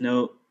first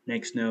note,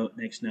 next note,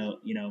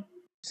 you know.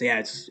 So yeah,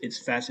 it's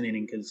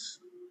fascinating because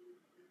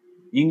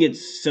you can get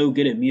so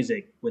good at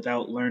music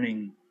without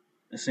learning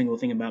a single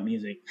thing about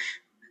music.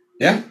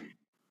 Yeah.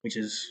 Which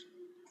is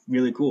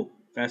really cool.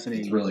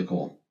 Fascinating. It's really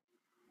cool.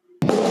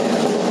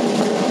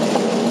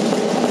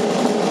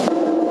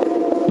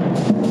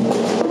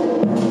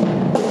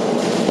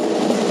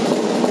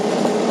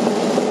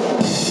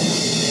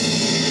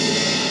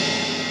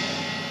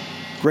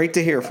 Great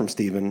to hear from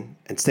Stephen,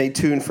 and stay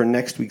tuned for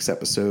next week's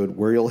episode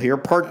where you'll hear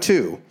part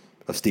 2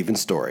 of Stephen's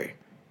story.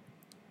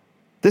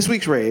 This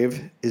week's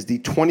rave is the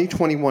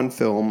 2021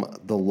 film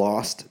The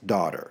Lost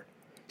Daughter,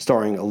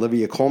 starring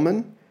Olivia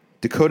Colman,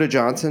 Dakota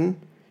Johnson,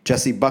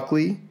 Jessie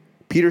Buckley,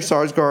 Peter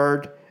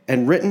Sarsgaard,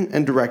 and written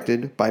and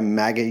directed by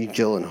Maggie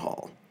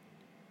Gyllenhaal.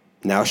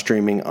 Now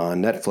streaming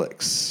on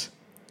Netflix.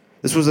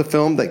 This was a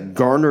film that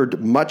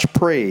garnered much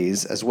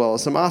praise as well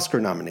as some Oscar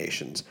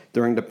nominations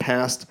during the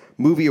past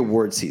movie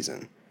award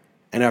season.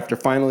 And after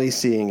finally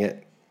seeing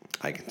it,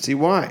 I can see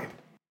why.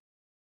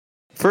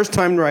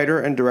 First-time writer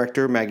and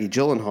director Maggie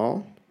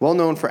Gyllenhaal, well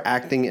known for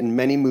acting in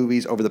many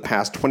movies over the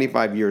past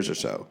 25 years or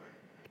so,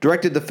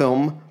 directed the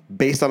film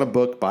based on a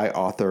book by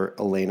author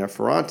Elena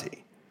Ferranti.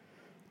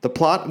 The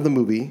plot of the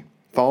movie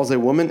follows a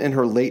woman in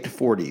her late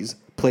 40s,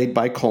 played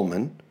by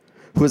Colman,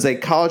 who is a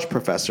college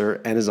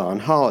professor and is on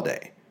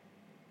holiday.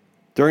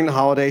 During the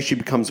holiday, she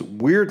becomes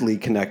weirdly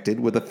connected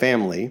with a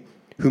family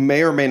who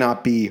may or may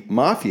not be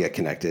mafia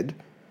connected,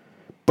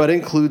 but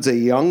includes a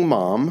young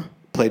mom,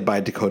 played by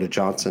Dakota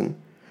Johnson,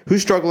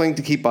 who's struggling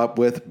to keep up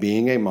with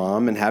being a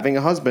mom and having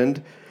a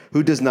husband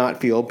who does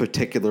not feel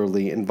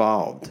particularly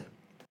involved.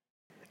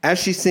 As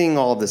she's seeing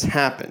all of this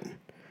happen,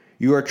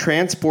 you are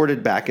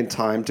transported back in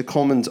time to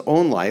Coleman's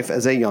own life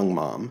as a young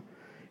mom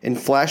in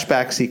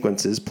flashback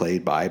sequences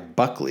played by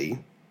Buckley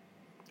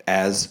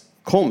as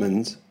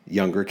Coleman's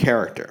younger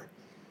character.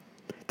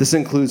 This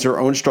includes her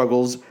own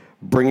struggles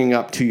bringing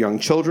up 2 young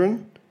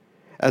children,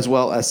 as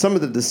well as some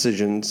of the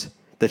decisions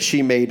that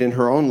she made in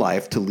her own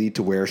life to lead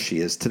to where she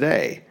is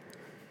today.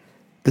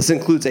 This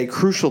includes a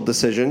crucial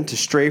decision to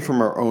stray from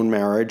her own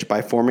marriage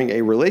by forming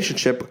a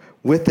relationship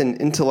with an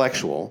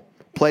intellectual,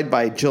 played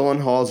by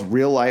Gyllenhaal's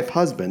real-life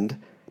husband,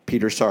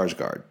 Peter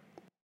Sarsgaard.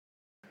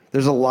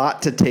 There's a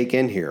lot to take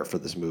in here for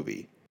this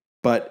movie,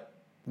 but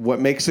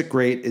what makes it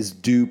great is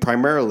due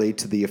primarily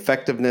to the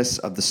effectiveness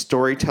of the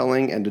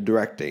storytelling and the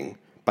directing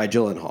by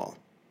Gyllenhaal,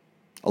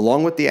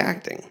 along with the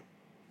acting.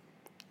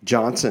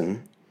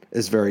 Johnson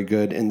is very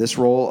good in this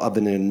role of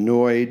an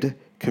annoyed,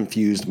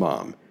 confused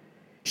mom.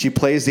 She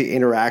plays the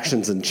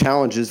interactions and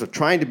challenges of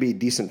trying to be a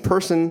decent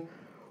person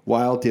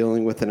while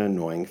dealing with an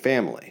annoying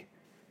family.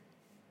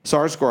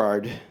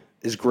 Sarsgaard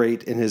is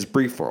great in his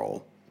brief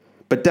role,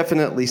 but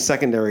definitely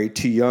secondary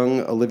to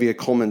young Olivia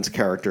Colman's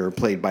character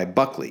played by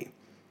Buckley,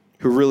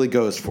 who really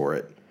goes for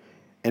it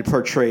and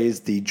portrays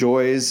the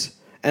joys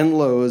and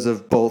lows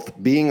of both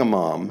being a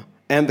mom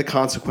and the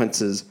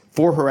consequences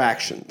for her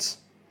actions.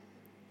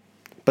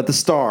 But the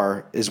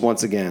star is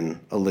once again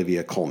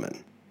Olivia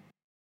Colman.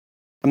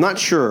 I'm not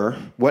sure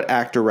what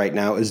actor right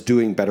now is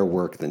doing better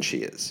work than she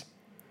is,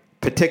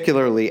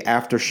 particularly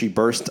after she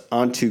burst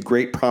onto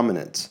great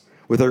prominence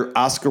with her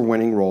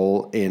Oscar-winning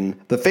role in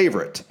The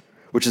Favorite,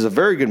 which is a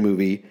very good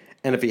movie,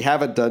 and if you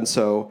haven't done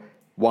so,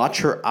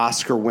 watch her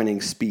Oscar-winning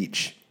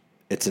speech.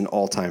 It's an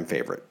all-time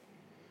favorite.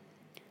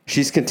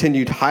 She's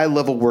continued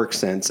high-level work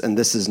since, and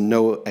this is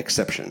no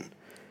exception.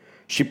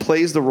 She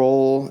plays the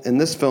role in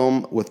this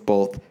film with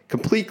both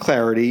complete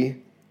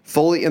clarity,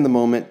 fully in the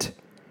moment,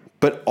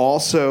 but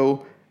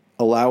also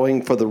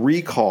allowing for the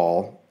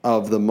recall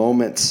of the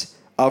moments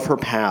of her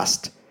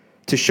past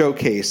to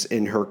showcase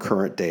in her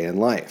current day in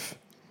life.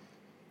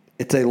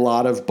 It's a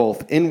lot of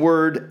both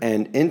inward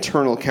and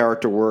internal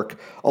character work,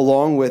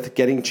 along with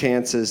getting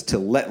chances to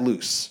let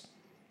loose.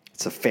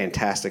 It's a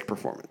fantastic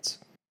performance.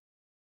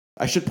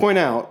 I should point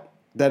out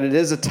that it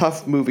is a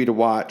tough movie to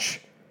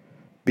watch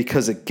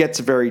because it gets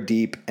very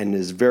deep and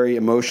is very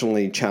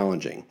emotionally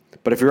challenging.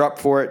 But if you're up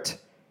for it,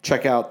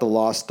 check out The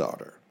Lost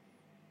Daughter,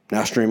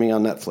 now streaming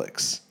on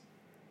Netflix.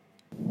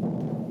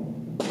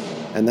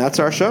 And that's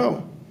our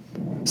show.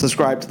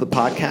 Subscribe to the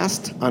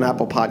podcast on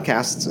Apple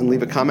Podcasts and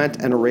leave a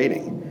comment and a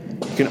rating.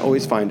 You can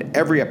always find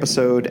every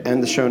episode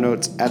and the show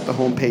notes at the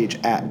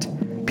homepage at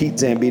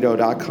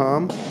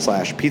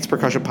petezambito.com/Pete's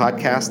Percussion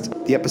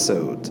Podcast, the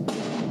episodes.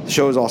 The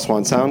show is also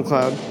on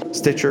SoundCloud,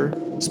 Stitcher,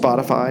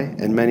 Spotify,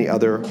 and many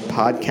other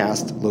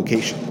podcast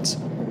locations.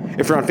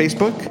 If you're on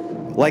Facebook,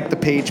 like the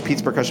page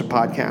Pete's Percussion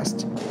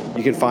Podcast.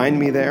 You can find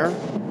me there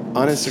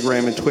on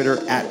Instagram and Twitter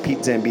at Pete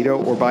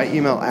Zambito or by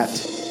email at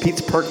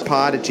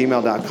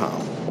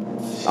petesperkpod@gmail.com.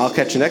 I'll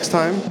catch you next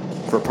time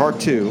for part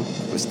 2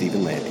 with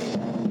Stephen Landy.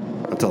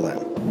 Until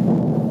then.